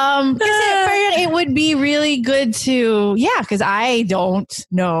it would be really good to, because I don't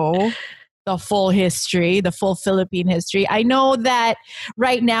know the full history, the full Philippine history. I know that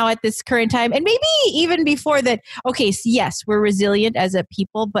right now at this current time, and maybe even before that, okay, so yes, we're resilient as a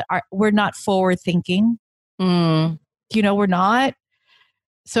people, but we're not forward thinking. We're not.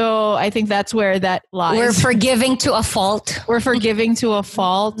 So I think that's where that lies. We're forgiving to a fault.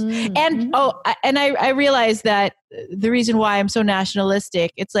 And I realize that the reason why I'm so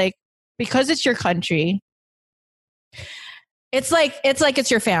nationalistic, it's like, because it's your country, it's like it's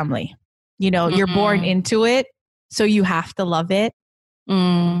your family. You're born into it, so you have to love it.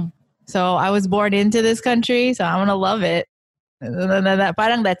 So I was born into this country, so I'm going to love it.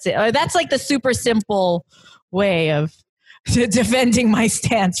 Parang that's it. That's like the super simple way of defending my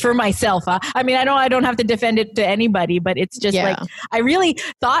stance for myself. I mean, I don't have to defend it to anybody, but it's just like, I really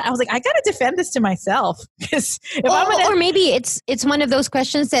thought, I was like, I got to defend this to myself. Because or maybe it's one of those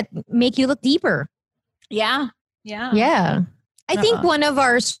questions that make you look deeper. Yeah. I think one of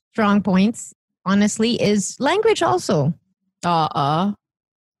our strong points, honestly, is language also. I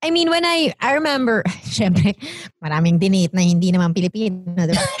mean, when I remember, syempre, maraming dinate na hindi naman Pilipino.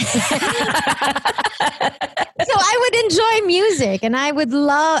 Diba? So I would enjoy music, and I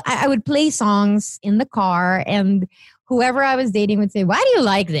would play songs in the car, and whoever I was dating would say, "Why do you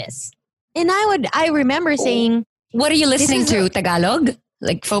like this?" And I remember saying, "What are you listening to? Tagalog?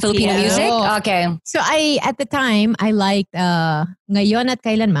 Like Filipino music?" Okay. So at the time, I liked Ngayon at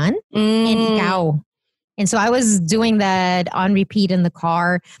Kailanman and Ikaw. And so I was doing that on repeat in the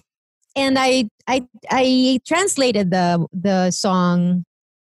car. And I translated the song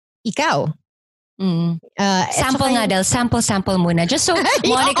Ikaw. Sample nga Del. Sample muna. Just so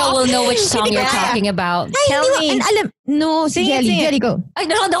Monica will know which song you're talking about. Tell me. Sing Jelly, go. Ay,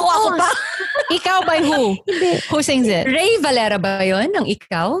 naku ako pa. Ikaw by who? Who sings it? Ray Valera ba yun? Ang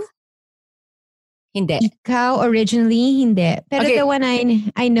Ikaw? Hindi. Ikaw originally, hindi. Pero the one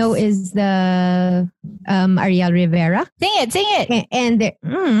I know is the Ariel Rivera. Sing it. And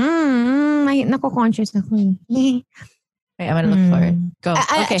nako-conscious ako. Wait, I'm gonna look for it. Go.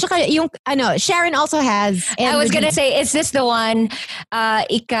 Okay. Tsaka yung, Sharon also has. I was gonna say, is this the one,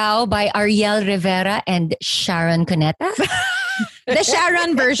 Ikaw by Ariel Rivera and Sharon Cuneta? The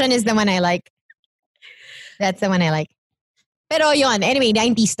Sharon version is the one I like. That's the one I like. Pero yon, anyway,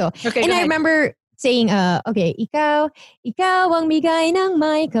 90s to. Okay, and I remember saying, ikaw ang bigay ng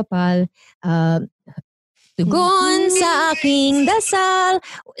may kapal, tugon sa aking dasal.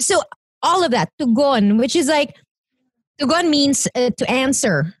 So all of that, tugon, which is like, tugon means to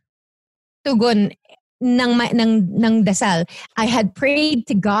answer. Tugon ng dasal. I had prayed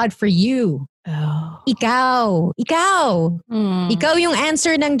to God for you. Oh. Ikaw. Ikaw yung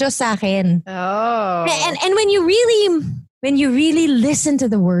answer ng Diyos sa akin. Oh. And when you really listen to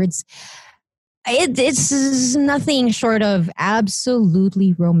the words, it's nothing short of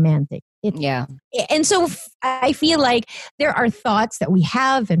absolutely romantic. And so I feel like there are thoughts that we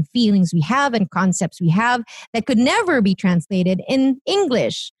have and feelings we have and concepts we have that could never be translated in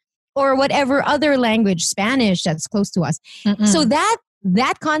English or whatever other language, Spanish, that's close to us. So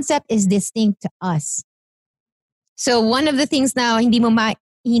that concept is distinct to us. So one of the things now, hindi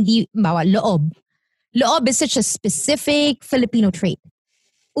bawal, loob. Loob is such a specific Filipino trait.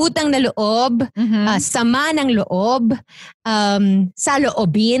 Utang na loob, sama ng loob, sa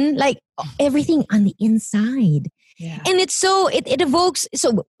loobin, like everything on the inside. Yeah. And it's so, it evokes,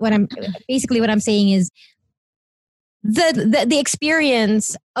 so what I'm saying is the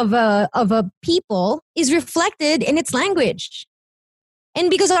experience of a people is reflected in its language. And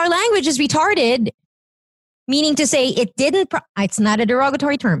because our language is retarded, meaning to say it's not a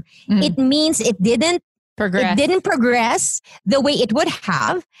derogatory term. It means it didn't progress the way it would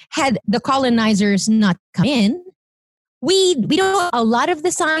have had the colonizers not come in. We don't, a lot of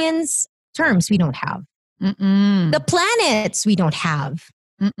the science terms we don't have. The planets we don't have.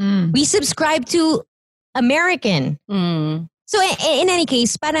 We subscribe to American. So in any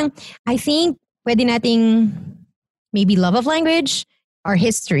case, parang I think pwede nating maybe love of language, our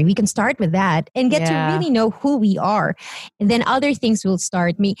history. We can start with that and get to really know who we are. And then other things will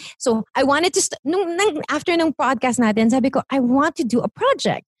start me. So I wanted to, after nung podcast natin, sabi ko, I want to do a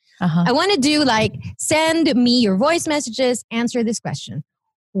project. I want to do like, send me your voice messages, answer this question.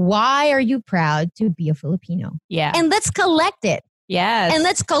 Why are you proud to be a Filipino? Yeah. And let's collect it. Yes. And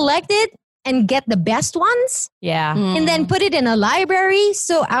let's collect it and get the best ones. Yeah. And then put it in a library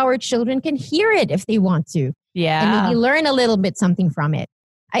so our children can hear it if they want to. Yeah. And maybe learn a little bit something from it.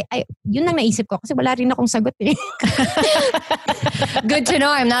 Yun lang naisip ko kasi wala rin akong sagot eh. Good to know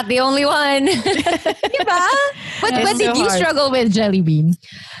I'm not the only one. Diba? What did you struggle with, Jelly Bean?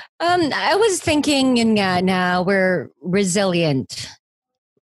 I was thinking yun nga na we're resilient.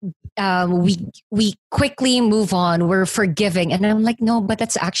 we quickly move on. We're forgiving. And I'm like, no, but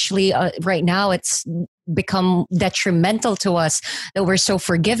that's actually right now it's become detrimental to us that we're so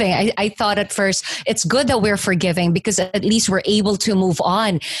forgiving. I thought at first it's good that we're forgiving because at least we're able to move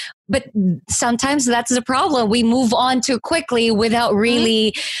on. But sometimes that's the problem. We move on too quickly without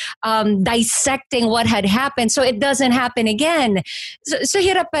really dissecting what had happened. So it doesn't happen again. So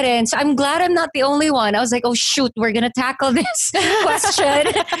hirap pa rin. So I'm glad I'm not the only one. I was like, oh shoot, we're going to tackle this question.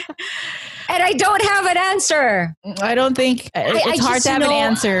 And I don't have an answer. I don't think it's hard to have an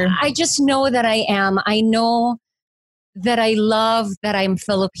answer. I just know that I am. I know that I love that I'm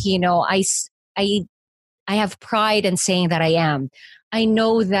Filipino. I have pride in saying that I am. I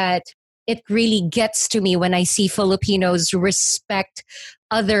know that it really gets to me when I see Filipinos respect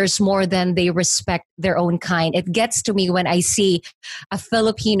others more than they respect their own kind. It gets to me when I see a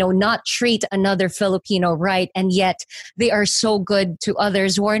Filipino not treat another Filipino right, and yet they are so good to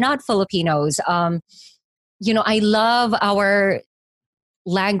others who are not Filipinos. I love our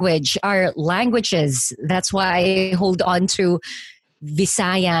language, our languages. That's why I hold on to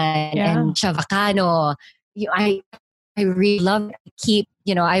Visayan and Chavacano. I really love it.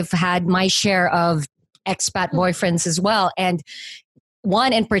 I've had my share of expat boyfriends as well. And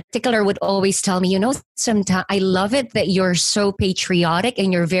one in particular would always tell me, sometimes I love it that you're so patriotic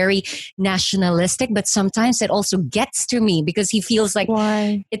and you're very nationalistic, but sometimes it also gets to me because he feels like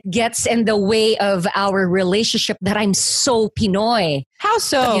it gets in the way of our relationship that I'm so Pinoy. How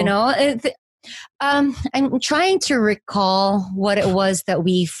so? I'm trying to recall what it was that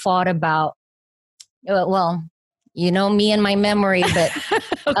we fought about. Well, me and my memory, but okay.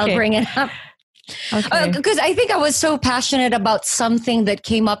 I'll bring it up. Okay. Because I think I was so passionate about something that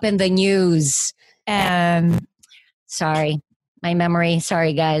came up in the news. And sorry, my memory.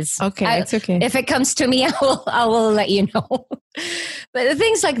 Sorry, guys. Okay, it's okay. If it comes to me, I will let you know. But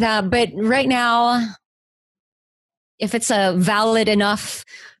things like that. But right now, if it's a valid enough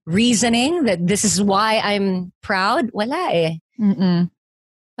reasoning that this is why I'm proud, wala eh.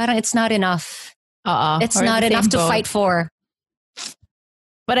 Parang it's not enough. It's not enough to fight for.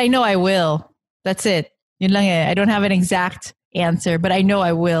 But I know I will. That's it. Yun lang eh. I don't have an exact answer, but I know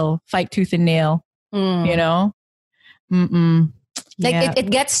I will fight tooth and nail. Like it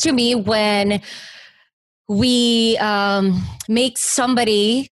gets to me when we make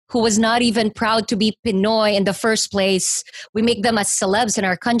somebody who was not even proud to be Pinoy in the first place, we make them as celebs in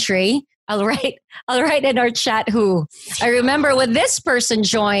our country. I'll write in our chat who. I remember when this person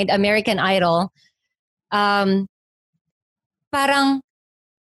joined American Idol, parang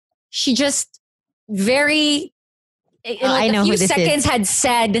she just very, a few seconds had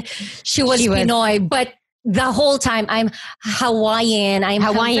said she was Pinoy, but the whole time I'm Hawaiian. I'm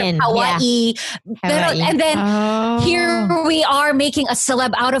Hawaiian. Hawaii. Yeah. And then here we are making a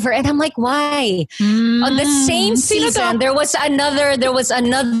celeb out of her. And I'm like, why? On the same season, there was another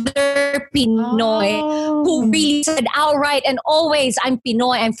Pinoy who really said outright and always, I'm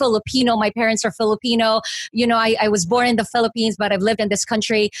Pinoy, I'm Filipino. My parents are Filipino. I was born in the Philippines, but I've lived in this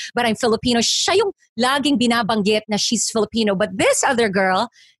country, but I'm Filipino. Siya yung laging binabanggit na she's Filipino. But this other girl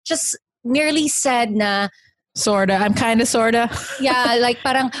just merely said na sorta, I'm kind of sorta. Yeah, like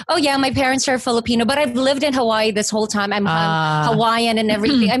parang, oh yeah, my parents are Filipino, but I've lived in Hawaii this whole time. I'm Hawaiian and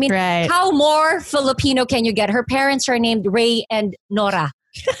everything. I mean, how more Filipino can you get? Her parents are named Ray and Nora.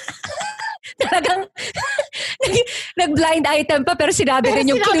 Talagang nag-blind item pa pero sinabi rin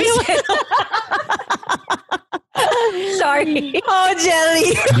yung clues. Sorry. Oh,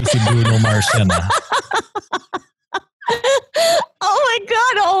 Jelly. Si Bruno Mars yan ah. Oh my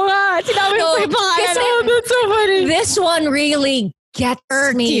God! Oo nga. Sinabi mo yung pangalan. That's so funny. This one really gets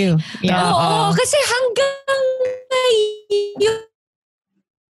me. You. Yeah. Oo, kasi hanggang you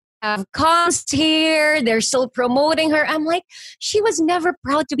have cons here. They're still promoting her. I'm like, she was never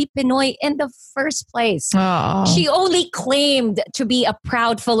proud to be Pinoy in the first place. She only claimed to be a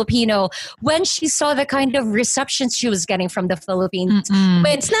proud Filipino when she saw the kind of reception she was getting from the Philippines. But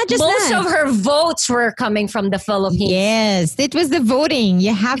it's not just most that. of her votes were coming from the Philippines. Yes, it was the voting.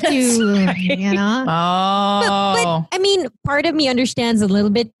 You have to, But I mean, part of me understands a little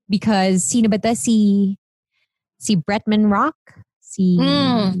bit because sino ba ta si Bretman Rock?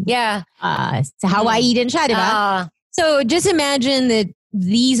 Sa Hawaii din siya, di ba? So just imagine that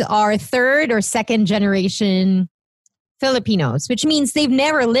these are third or second generation Filipinos, which means they've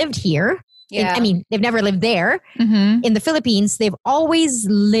never lived here. Yeah. They've never lived there in the Philippines. They've always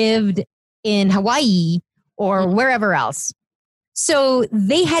lived in Hawaii or wherever else. So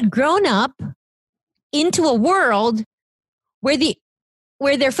they had grown up into a world where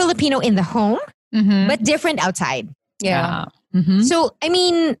they're Filipino in the home, but different outside. Yeah. Mm-hmm. So, I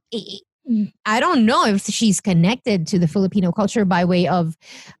mean, I don't know if she's connected to the Filipino culture by way of,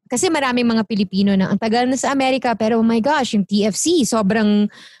 kasi maraming mga Pilipino na ang tagal na sa Amerika, pero oh my gosh, yung TFC, sobrang,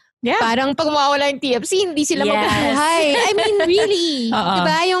 parang pag mawawala yung TFC, hindi sila mabubuhay. I mean, really.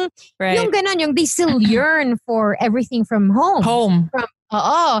 Diba? Yung ganon, yung they still yearn for everything from home.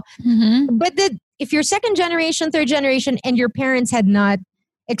 But if you're second generation, third generation, and your parents had not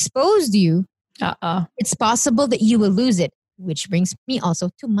exposed you, it's possible that you will lose it. Which brings me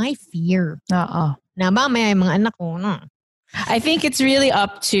also to my fear. Na mamaya yung mga anak ko, no? I think it's really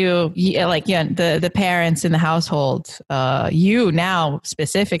up to the parents in the household. You now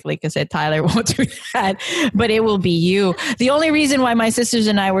specifically, because Tyler won't do that, but it will be you. The only reason why my sisters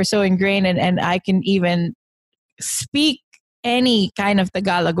and I were so ingrained and I can even speak any kind of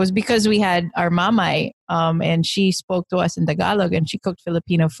Tagalog was because we had our mamay, and she spoke to us in Tagalog and she cooked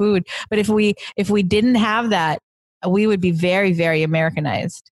Filipino food. But if we didn't have that, we would be very, very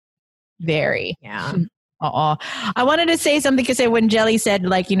Americanized. Very. Yeah. I wanted to say something because when Jelly said,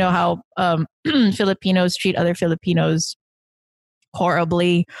 how Filipinos treat other Filipinos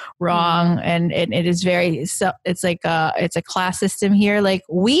horribly wrong, and it is very, it's like it's a class system here. Like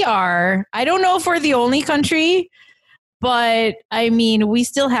we are, I don't know if we're the only country, but I mean, we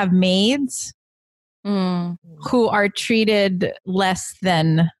still have maids who are treated less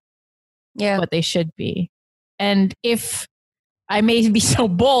than what they should be. And if I may be so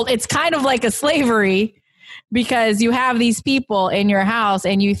bold, it's kind of like a slavery because you have these people in your house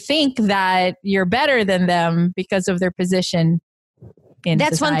and you think that you're better than them because of their position in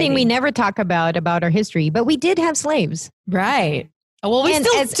That's society. one thing we never talk about our history, but we did have slaves. Right. Well, we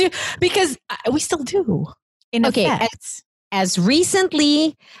still do because we still do. In effect. As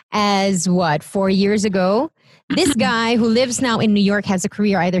recently as 4 years ago, this guy who lives now in New York has a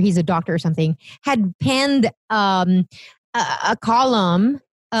career, either he's a doctor or something, had penned a column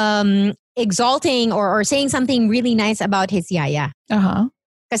exalting or saying something really nice about his yaya.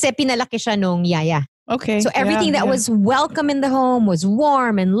 Kasi pinalaki siya nung yaya. Okay. So everything that was welcome in the home was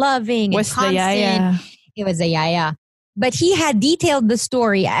warm and loving and constant. The yaya. It was the yaya. But he had detailed the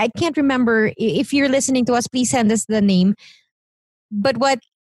story. I can't remember. If you're listening to us, please send us the name. But what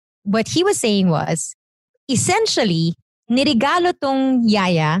he was saying was, essentially, nirigalo tong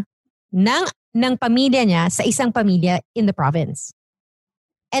yaya ng pamilya niya sa isang pamilya in the province.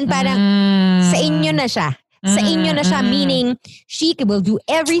 And parang sa inyo na siya. Sa inyo na siya, meaning she will do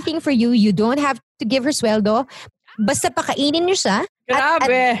everything for you. You don't have to give her sweldo. Basta pakainin niyo siya.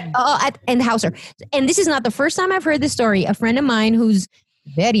 And house her. And this is not the first time I've heard this story. A friend of mine who's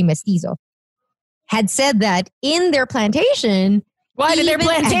very mestizo had said that in their plantation. What in their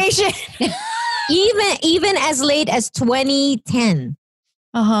plantation? even as late as 2010.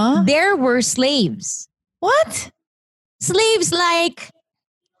 There were slaves. What? Slaves like...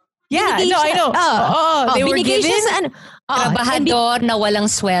 Yeah, no, I know. They were given... Trabahador na walang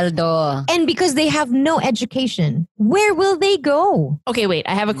sweldo. And because they have no education, where will they go? Okay, wait.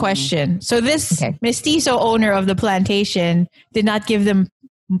 I have a question. So this mestizo owner of the plantation did not give them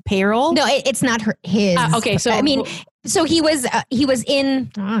payroll? No, it's not his. Okay, so... I mean... So he was in,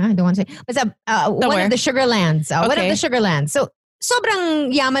 I don't want to say, it was one of the sugar lands. One of the sugar lands. So,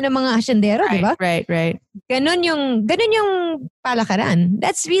 sobrang yaman ng mga hasyendero, di ba? Right. Ganon yung palakaran.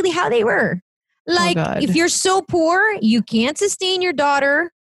 That's really how they were. Like, if you're so poor, you can't sustain your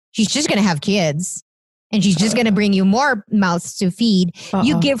daughter. She's just going to have kids. And she's just going to bring you more mouths to feed.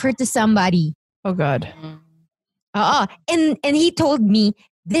 You give her to somebody. Oh, God. And he told me,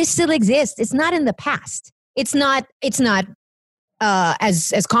 this still exists. It's not in the past. It's not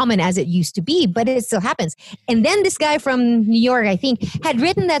as common as it used to be, but it still happens. And then this guy from New York, I think, had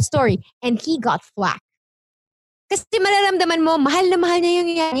written that story and he got flack. Kasi mararamdaman mo, mahal na mahal niya yung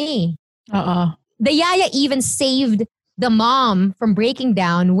yaya. The yaya even saved the mom from breaking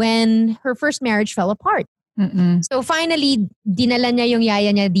down when her first marriage fell apart. So finally, dinala niya yung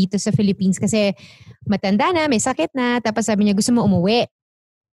yaya niya dito sa Philippines kasi matanda na, may sakit na, tapos sabi niya, gusto mo umuwi.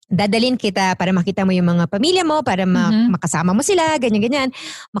 Dadalhin kita para makita mo yung mga pamilya mo, para makasama mo sila, ganyan-ganyan,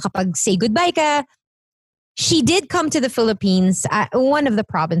 makapag-say goodbye ka. She did come to the Philippines, one of the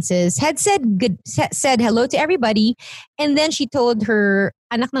provinces, had said hello to everybody, and then she told her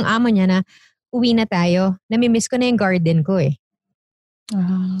anak ng amo niya na, uwi na tayo, namimiss ko na yung garden ko eh.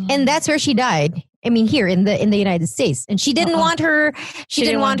 And that's where she died. I mean, here in the United States, and she didn't want her. She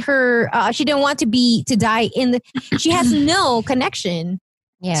didn't want to die in the. She has no connection.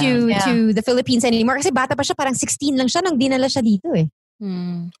 To the Philippines anymore. Kasi bata pa siya, parang 16 lang siya nang dinala siya dito eh.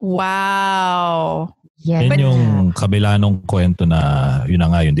 Wow. Yeah. Yan yung kabila nung kwento na, yun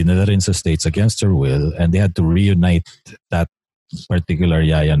na nga yun, dinala rin sa States against her will and they had to reunite that particular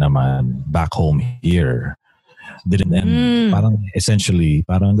yaya naman back home here didn't end. Parang essentially,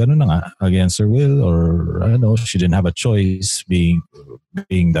 parang ganun na nga, against her will, or I don't know, she didn't have a choice being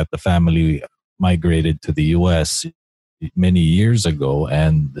that the family migrated to the US many years ago,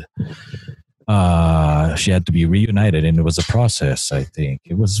 and she had to be reunited, and it was a process. I think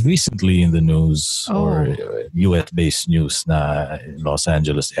it was recently in the news or US-based news na in Los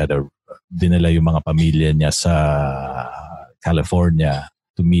Angeles dinala yung mga pamilya niya sa California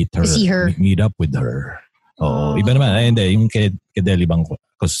to meet her, meet up with her. Iba naman. Ay, hindi. Yung kay Deli Bang,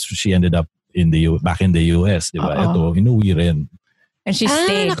 because she ended up back in the US, di ba? Ito, inuwi rin. And she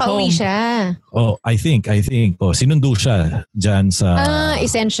stayed home. Siya. I think. Sinundo siya dyan sa...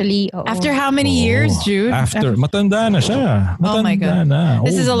 essentially. After how many years, Jude? After, matanda na siya. Oh my God. Na.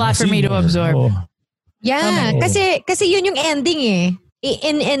 This is a lot for me to absorb. Yeah, kasi yun yung ending eh.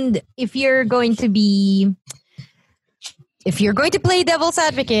 And if you're going to play devil's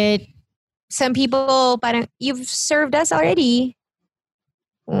advocate, some people parang, you've served us already.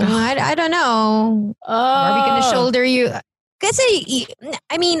 I don't know. Are we going to shoulder you? Kasi,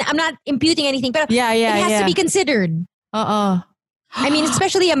 I mean, I'm not imputing anything, but it has to be considered. I mean,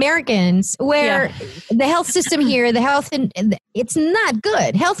 especially Americans, where the health system here, it's not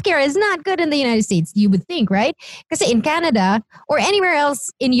good. Healthcare is not good in the United States, you would think, right? Kasi in Canada or anywhere else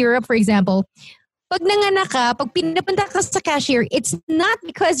in Europe, for example, pag nanganak ka, pag pinapunta ka sa cashier, it's not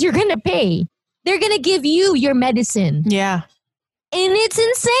because you're gonna pay. They're gonna give you your medicine. Yeah. And it's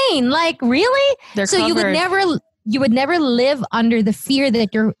insane. Like, really? So covered. You would never live under the fear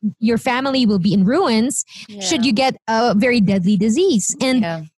that your family will be in ruins should you get a very deadly disease.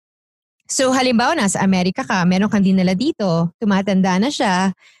 And so halimbawa nasa Amerika ka, meron kang dinala dito, tumatanda na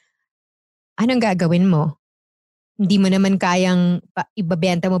siya, anong gagawin mo? Hindi mo naman kayang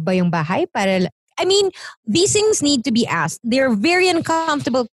ibabenta mo ba yung bahay para... I mean, these things need to be asked. They're very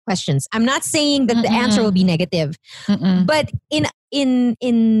uncomfortable questions. I'm not saying that the answer will be negative. But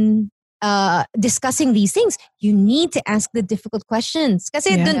in discussing these things, you need to ask the difficult questions.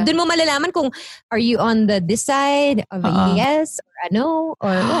 Kasi dun mo malalaman kung are you on this side of the yes or no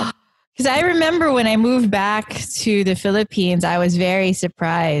or what. Because I remember when I moved back to the Philippines, I was very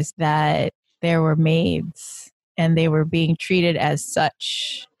surprised that there were maids and they were being treated as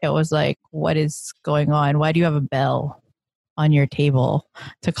such. It was like, what is going on? Why do you have a bell on your table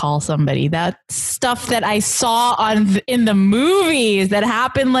to call somebody? That's stuff that I saw in the movies that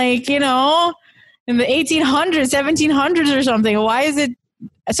happened, like, you know, in the 1800s, 1700s or something. Why is it?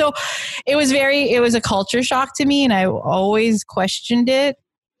 So it was a culture shock to me, and I always questioned it.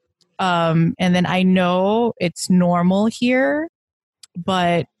 And then I know it's normal here,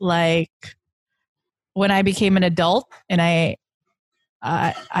 but like when I became an adult and I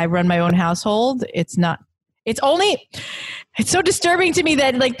run my own household, it's so disturbing to me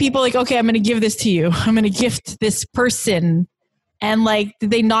that like people like, okay, I'm going to give this to you. I'm going to gift this person. And like, did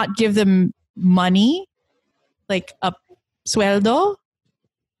they not give them money? Like a sueldo?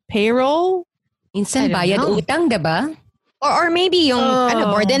 Payroll? Minsan bayad utang, diba? Or maybe yung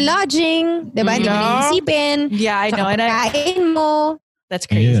board and lodging, diba? Hindi mo naisipin. Yeah, I know. And mo. That's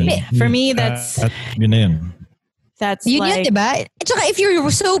crazy. For me, that's... Yun na yun. That's yun like... Yun, diba? If you're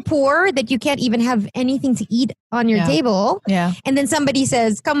so poor that you can't even have anything to eat on your table, and then somebody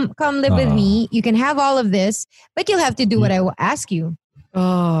says, come live with me, you can have all of this, but you'll have to do what I will ask you.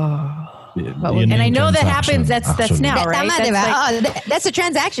 And I know that happens. That's now, right? That's, that's a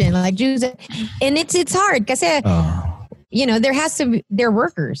transaction, like Jews, and it's hard because you know they're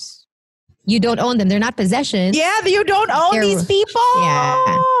workers. You don't own them; they're not possessions. Yeah, you don't own these people.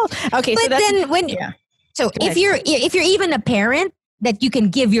 Yeah. Okay, but so then if you're even a parent that you can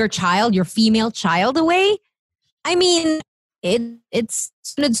give your female child away, I mean, it's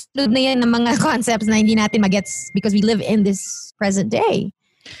sunod-sunod na yan ng mga concepts na hindi natin magets because we live in this present day.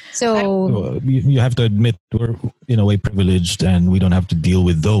 So you have to admit we're in a way privileged and we don't have to deal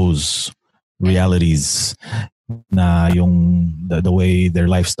with those realities na yung the way their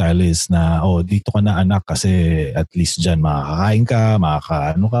lifestyle is na dito ka na anak kasi at least dyan makakain ka,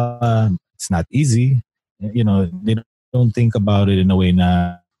 makakaano ka. It's not easy. You know, they don't think about it in a way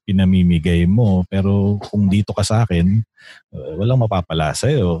na pinamimigay mo, pero kung dito ka sa akin, walang mapapala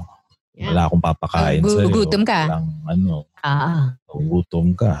sa'yo. Wala akong papakain sa'yo. Gugutom ka. Walang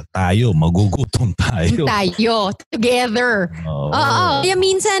gugutom ka. Tayo, magugutom tayo. Tayo, together. Kaya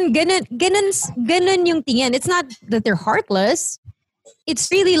minsan, ganun yung tingin. It's not that they're heartless. It's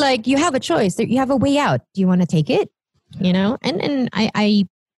really like you have a choice. You have a way out. Do you want to take it? You know? And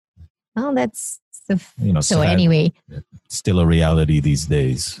So anyway. Still a reality these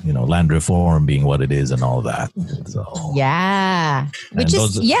days, land reform being what it is and all that. So yeah, which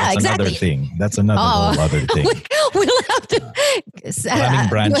that's exactly. Another thing. That's another whole other thing. We'll have to. Maraming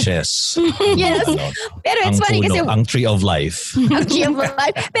branches. Yes. Pero it's funny kasi ang tree of life. Ang tree of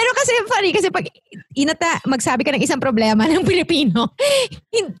life. Pero kasi funny kasi pag magsabi ka ng isang problema ng Pilipino,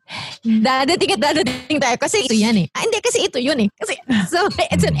 dadating tayo kasi ito yan eh. Hindi kasi ito yun eh. So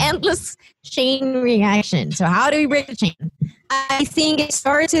it's an endless chain reaction. So how do we break the chain? I think it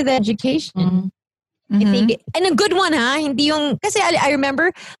starts with education. I think, and a good one hindi yung, kasi I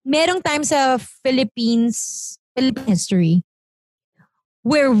remember, merong time sa Philippine history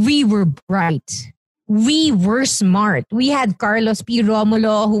where we were bright. We were smart. We had Carlos P.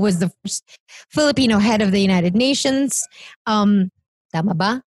 Romulo, who was the first Filipino head of the United Nations. Tama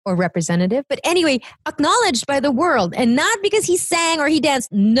ba? Or representative. But anyway, acknowledged by the world. And not because he sang or he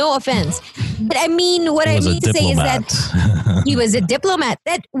danced. No offense. But I mean, what I mean to say is that he was a diplomat.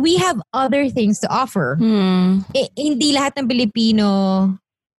 That we have other things to offer. Hindi lahat ng Pilipino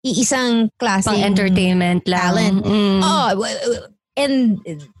iisang klaseng entertainment lang. Talent. And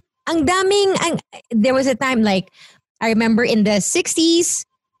ang daming, there was a time like, I remember in the 60s,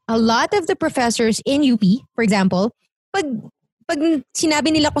 a lot of the professors in UP, for example, pag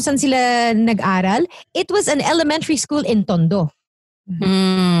sinabi nila kung saan sila nag-aral, it was an elementary school in Tondo.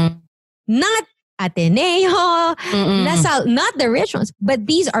 Not Ateneo, not the rich ones, but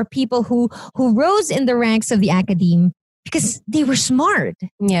these are people who rose in the ranks of the academe because they were smart.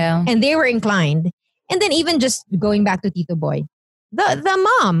 Yeah. And they were inclined. And then even just going back to Tito Boy, the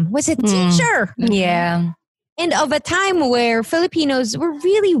mom was a teacher. Yeah. And of a time where Filipinos were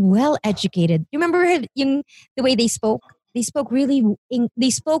really well educated. You remember the way they spoke? They spoke English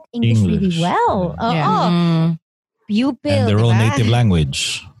really well. Pupil. And their own native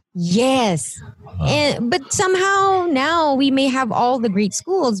language. Yes. But somehow now we may have all the great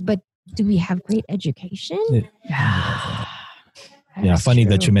schools, but do we have great education? Yeah, funny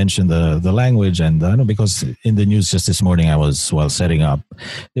that you mentioned the language and because in the news just this morning I was setting up,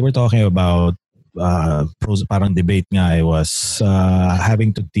 they were talking about parang debate nga. I was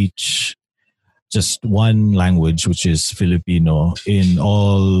having to teach just one language, which is Filipino, in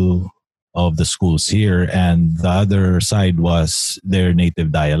all of the schools here, and the other side was their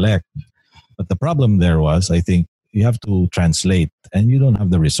native dialect. But the problem there was, I think, you have to translate, and you don't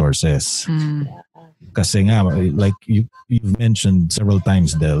have the resources. Kasi nga, like you've mentioned several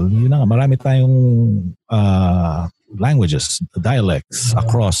times, Del, marami tayong languages, dialects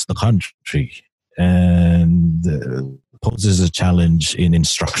across the country, and poses a challenge in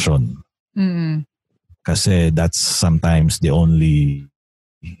instruction. Kasi that's sometimes the only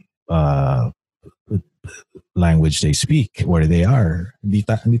language they speak where they are. Hindi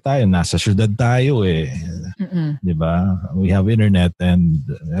tayo, nasa syudad tayo eh. Diba? We have internet, and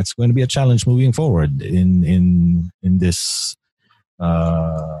that's going to be a challenge moving forward in this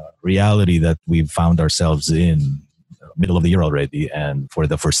reality that we've found ourselves in, middle of the year already, and for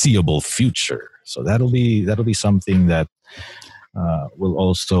the foreseeable future. So that'll be something that will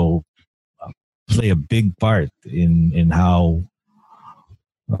also play a big part in how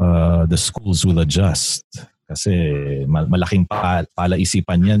the schools will adjust. Kasi malaking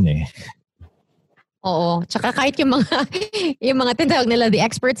palaisipan yan eh. Oo. Tsaka kahit yung mga tinatawag nila, the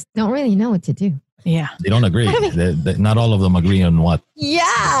experts don't really know what to do. Yeah. They don't agree. Not all of them agree on what.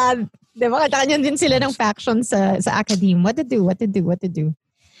 Yeah. Diba? Kanya din sila ng factions sa academe. What to do.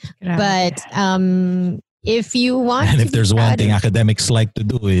 But if you want and if there's one thing academics like to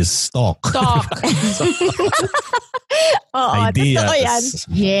do is talk. Ideas. Totoo yan.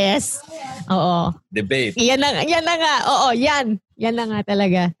 Yes. Oo. Debate. Yan na nga. Oo, yan. Yan na nga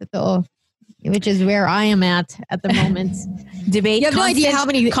talaga. Totoo. Which is where I am at the moment. Debate. You have no idea how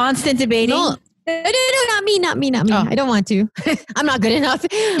many constant debating. No, not me. Oh. I don't want to. I'm not good enough.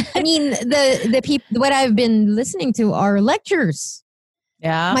 I mean, the people. What I've been listening to are lectures.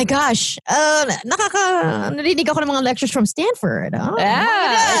 Yeah. My gosh. Narinig ako ng mga lectures from Stanford. Oh,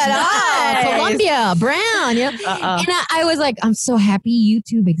 nice. Columbia, Brown. And I was like, I'm so happy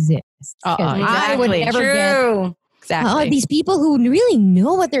YouTube exists. Exactly. I would never get exactly. These people who really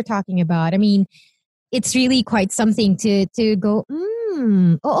know what they're talking about. I mean, it's really quite something to go,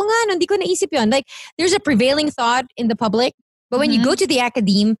 oo nga, no, hindi ko naisip yun. Like, there's a prevailing thought in the public, but when you go to the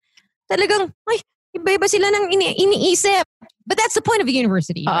academe, talagang, iba-iba sila nang iniisip. But that's the point of a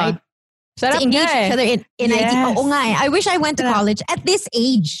university, right? To engage each other in ideas. Oo nga eh. I wish I went to college at this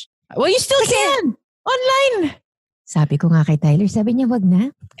age. Well, you still can. Online. Sabi ko nga kay Tyler, sabi niya, wag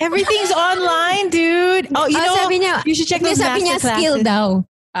na. Everything's online, dude. Oh, you know, sabi niya, you should check those sabi niya, master skill classes. daw.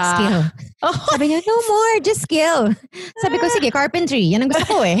 Skill. Sabi niya, no more, just skill. Sabi ko, sige, carpentry. Yan ang gusto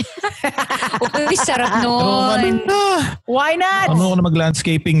ko eh. Uy, sarap nun. Why not? Ano ko na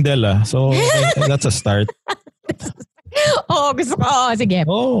mag-landscaping, Della. So, that's a start. Gusto ko. Sige.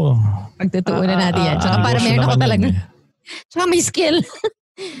 Pagtutuunan natin yan. Tsaka para meron ako talaga. Tsaka may skill.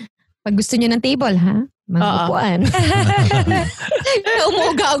 Pag gusto niyo ng table, ha? Mag-upuan.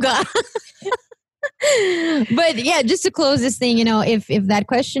 Umuga-uga. But yeah, just to close this thing, if that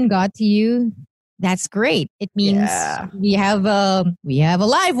question got to you, that's great. It means we have a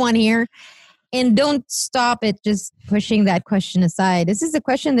live one here. And don't stop at just pushing that question aside. This is a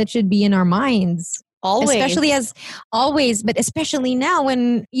question that should be in our minds. Always. But especially now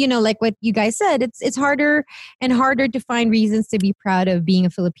when, like what you guys said, it's harder and harder to find reasons to be proud of being a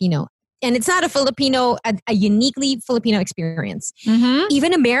Filipino. And it's not a uniquely Filipino experience. Mm-hmm.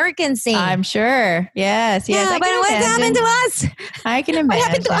 Even Americans say. I'm sure. Yes. Yeah, but what happened to us? I can imagine. What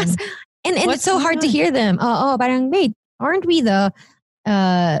happened to us? And it's so hard to hear them. Parang, wait, aren't we the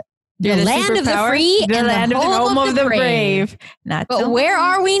land of the free and the home of the brave? But where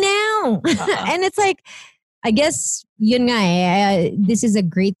are we now? And it's like, I guess yun nga this is a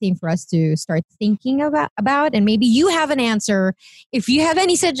great thing for us to start thinking about. And maybe you have an answer. If you have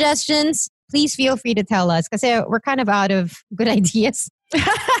any suggestions, please feel free to tell us because we're kind of out of good ideas.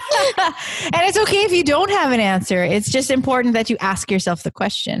 And it's okay if you don't have an answer. It's just important that you ask yourself the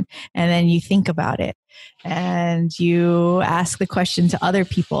question and then you think about it. And you ask the question to other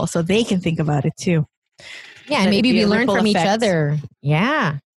people so they can think about it too. Yeah, and maybe we learn from each other.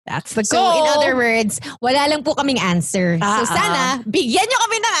 Yeah. That's the goal. So in other words, wala lang po kaming answer. So sana, bigyan nyo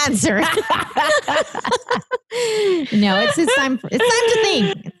kami ng answer. No, it's time to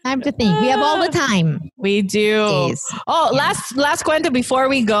think. It's time to think. We have all the time. We do. Last cuento before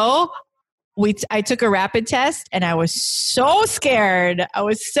we go. I took a rapid test and I was so scared. I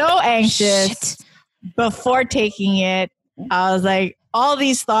was so anxious before taking it. I was like, all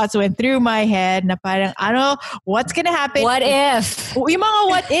these thoughts went through my head na parang, what's going to happen? What if? Yung mga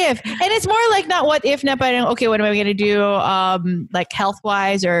what if. And it's more like not what if na parang, okay, what am I going to do like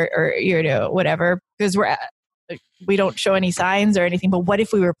health-wise or whatever. Because we don't show any signs or anything. But what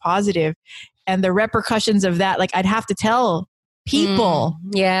if we were positive? And the repercussions of that, like I'd have to tell people.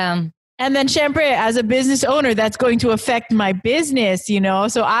 Yeah. And then, syempre, as a business owner, that's going to affect my business,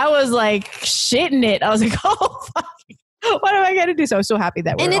 So I was like shitting it. I was like, oh, fuck. What am I going to do? So I was so happy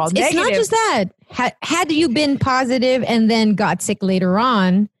that we're all negative. It's not just that. Had you been positive and then got sick later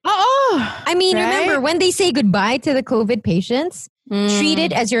on. I mean, remember, when they say goodbye to the COVID patients, treat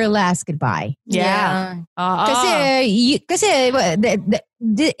it as your last goodbye. Yeah.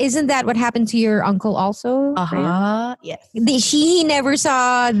 Isn't that what happened to your uncle also? Yes. He never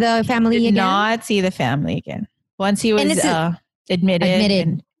saw the family again? Did not see the family again. Once he was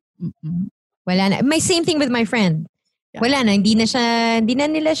admitted. Wala na. My same thing with my friend. Yeah. Wala na. Hindi na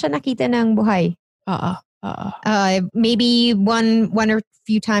nila siya nakita ng buhay. Maybe one or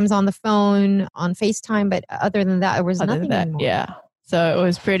few times on the phone, on FaceTime, but other than that, it was nothing anymore. Yeah. So it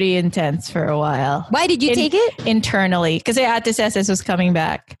was pretty intense for a while. Why did you take it? Internally. Because Ate Cesses was coming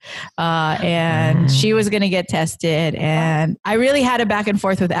back. And she was going to get tested. And I really had a back and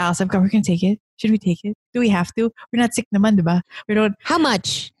forth with Al. So I'm going, we're going to take it. Should we take it? Do we have to? We're not sick naman, diba? We don't. How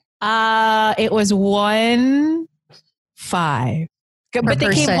much? It was 1.5. But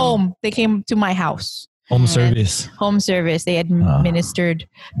they came home. They came to my house. Home service. They administered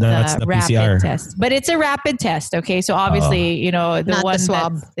the rapid PCR test. But it's a rapid test, okay? So obviously, the not one the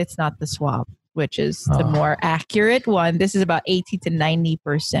swab. It's not the swab, which is the more accurate one. This is about 80 to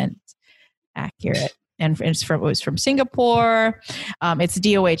 90% accurate. And it was from Singapore. It's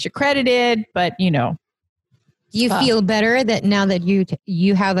DOH accredited, but Do you feel better that now that you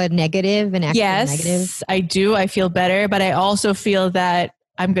have a negative, an actual negative? Yes, I do. I feel better, but I also feel that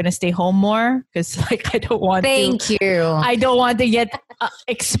I'm going to stay home more because I don't want I don't want to get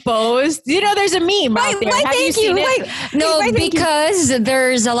exposed. There's a meme out there. Have you seen it? No, because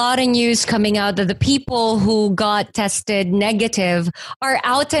there's a lot of news coming out that the people who got tested negative are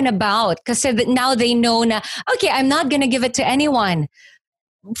out and about because now they know na, okay, I'm not going to give it to anyone.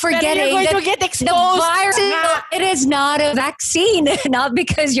 Forgetting you're going to get exposed. The virus, it is not a vaccine. Not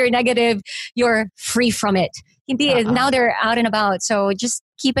because you're negative, you're free from it. Now they're out and about. So just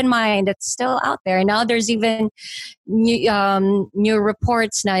keep in mind it's still out there. Now there's even new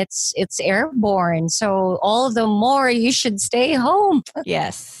reports now it's airborne. So all the more you should stay home.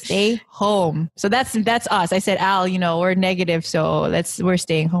 Yes, stay home. So that's us. I said, Al, we're negative, so we're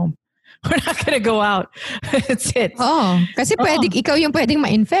staying home. We're not gonna go out. That's it. Kasi ikaw yung pwedeng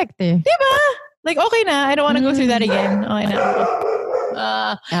ma-infect eh. Diba? Like, okay na. I don't want to go through that again. Okay na.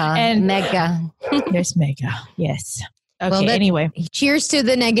 And Mega. There's Mega. Yes. Okay. Well, anyway, cheers to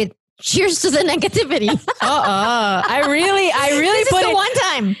the negativity. I really This put is the it one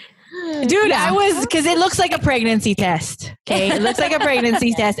time. Dude, I was, because it looks like a pregnancy test. Okay? It looks like a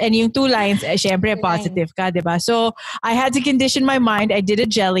pregnancy test. And yung 2 lines, syempre, positive ka, diba? So, I had to condition my mind. I did a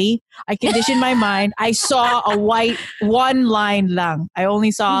jelly. I conditioned my mind. I saw a white 1 line lang. I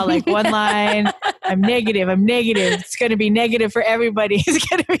only saw like 1 line. I'm negative. It's going to be negative for everybody. It's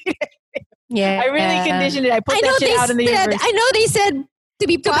going to be negative. Yeah. I really conditioned it. I put that shit out in the universe. I know they said to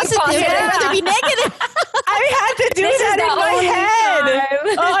be positive, but I want to be negative. I had to do that in my head.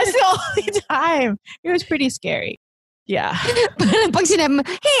 It's the only time. It was pretty scary. Yeah. Pag sinabi mo,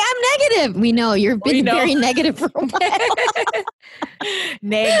 hey, I'm negative. We know you've been very negative for a while.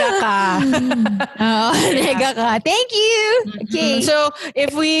 Nega ka. Nega ka. Thank you. Okay. So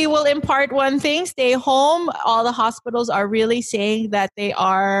if we will impart one thing, stay home. All the hospitals are really saying that they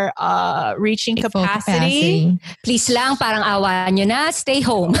are reaching capacity. Please lang, parang awa nyo na, stay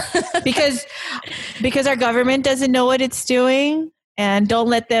home. because our government doesn't know what it's doing, and don't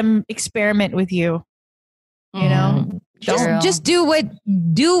let them experiment with you. You know, just do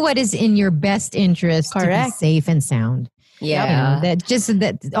what is in your best interest. Correct. To be safe and sound. Yeah.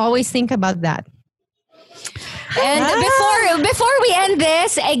 That always think about that. And before we end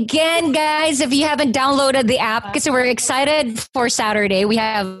this, again, guys, if you haven't downloaded the app, because we're excited for Saturday, we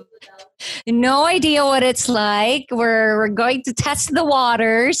have no idea what it's like. We're going to test the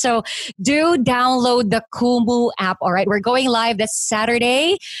water. So do download the Kumu app. All right. We're going live this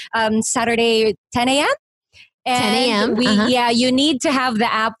Saturday, 10 a.m. And 10 a.m. Yeah, you need to have the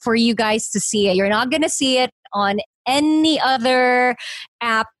app for you guys to see it. You're not going to see it on any other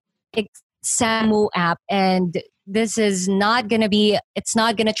app except Samu app. And this is not going to be, it's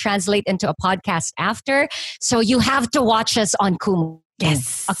not going to translate into a podcast after. So you have to watch us on Kumu.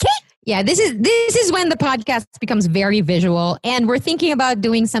 Yes. Okay. Yeah, this is when the podcast becomes very visual, and we're thinking about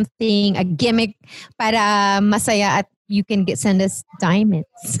doing something, a gimmick para masaya at you can send us diamonds.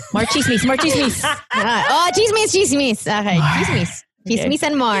 More chismis. Chismis. Okay, chismis. Chismis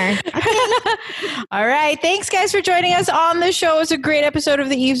and more. Okay. All right. Thanks, guys, for joining us on the show. It was a great episode of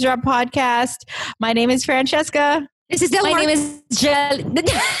the Eavesdrop podcast. My name is Francesca. This is Delmar. My name is Jelly.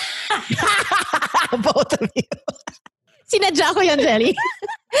 Both of you. Sinadya ko yun, Jelly.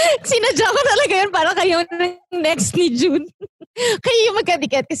 Sinadya ko talaga yun para kayo next ni June. Kayo yung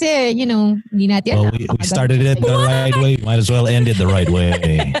magkadikit kasi, hindi natin. Well, we started it the right way. Might as well end it the right way.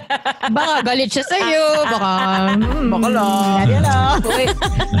 Baka galit siya sa'yo. Baka lang.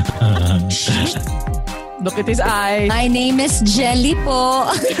 Look at his eyes. My name is Jelly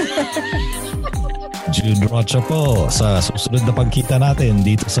po. Jude Rocha po sa susunod na pagkita natin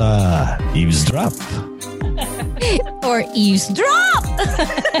dito sa Eavesdrop. Or eavesdrop!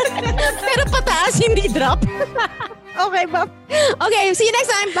 Pero pataas, hindi drop. Okay, Bob. Okay, see you next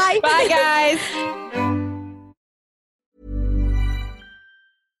time. Bye. Bye, guys.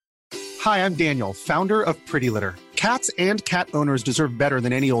 Hi, I'm Daniel, founder of Pretty Litter. Cats and cat owners deserve better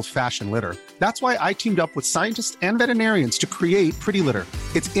than any old-fashioned litter. That's why I teamed up with scientists and veterinarians to create Pretty Litter.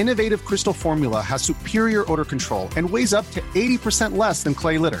 Its innovative crystal formula has superior odor control and weighs up to 80% less than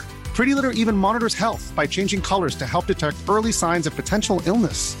clay litter. Pretty Litter even monitors health by changing colors to help detect early signs of potential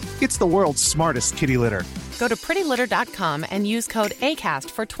illness. It's the world's smartest kitty litter. Go to prettylitter.com and use code ACAST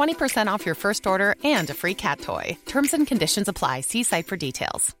for 20% off your first order and a free cat toy. Terms and conditions apply. See site for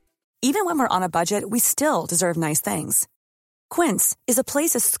details. Even when we're on a budget, we still deserve nice things. Quince is a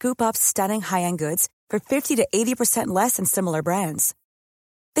place to scoop up stunning high-end goods for 50 to 80% less than similar brands.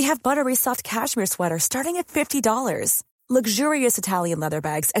 They have buttery soft cashmere sweaters starting at $50, luxurious Italian leather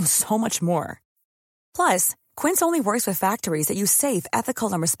bags, and so much more. Plus, Quince only works with factories that use safe,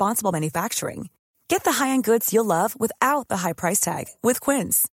 ethical, and responsible manufacturing. Get the high-end goods you'll love without the high price tag with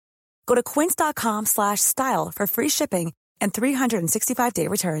Quince. Go to quince.com/style for free shipping and 365-day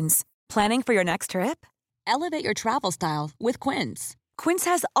returns. Planning for your next trip? Elevate your travel style with Quince. Quince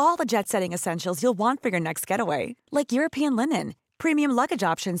has all the jet-setting essentials you'll want for your next getaway, like European linen, premium luggage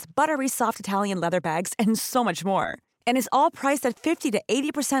options, buttery soft Italian leather bags, and so much more. And is all priced at 50 to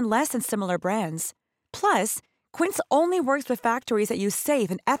 80% less than similar brands. Plus, Quince only works with factories that use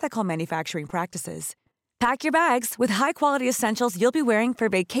safe and ethical manufacturing practices. Pack your bags with high-quality essentials you'll be wearing for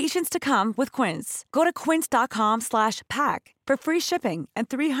vacations to come with Quince. Go to quince.com/pack for free shipping and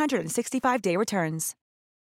 365-day returns.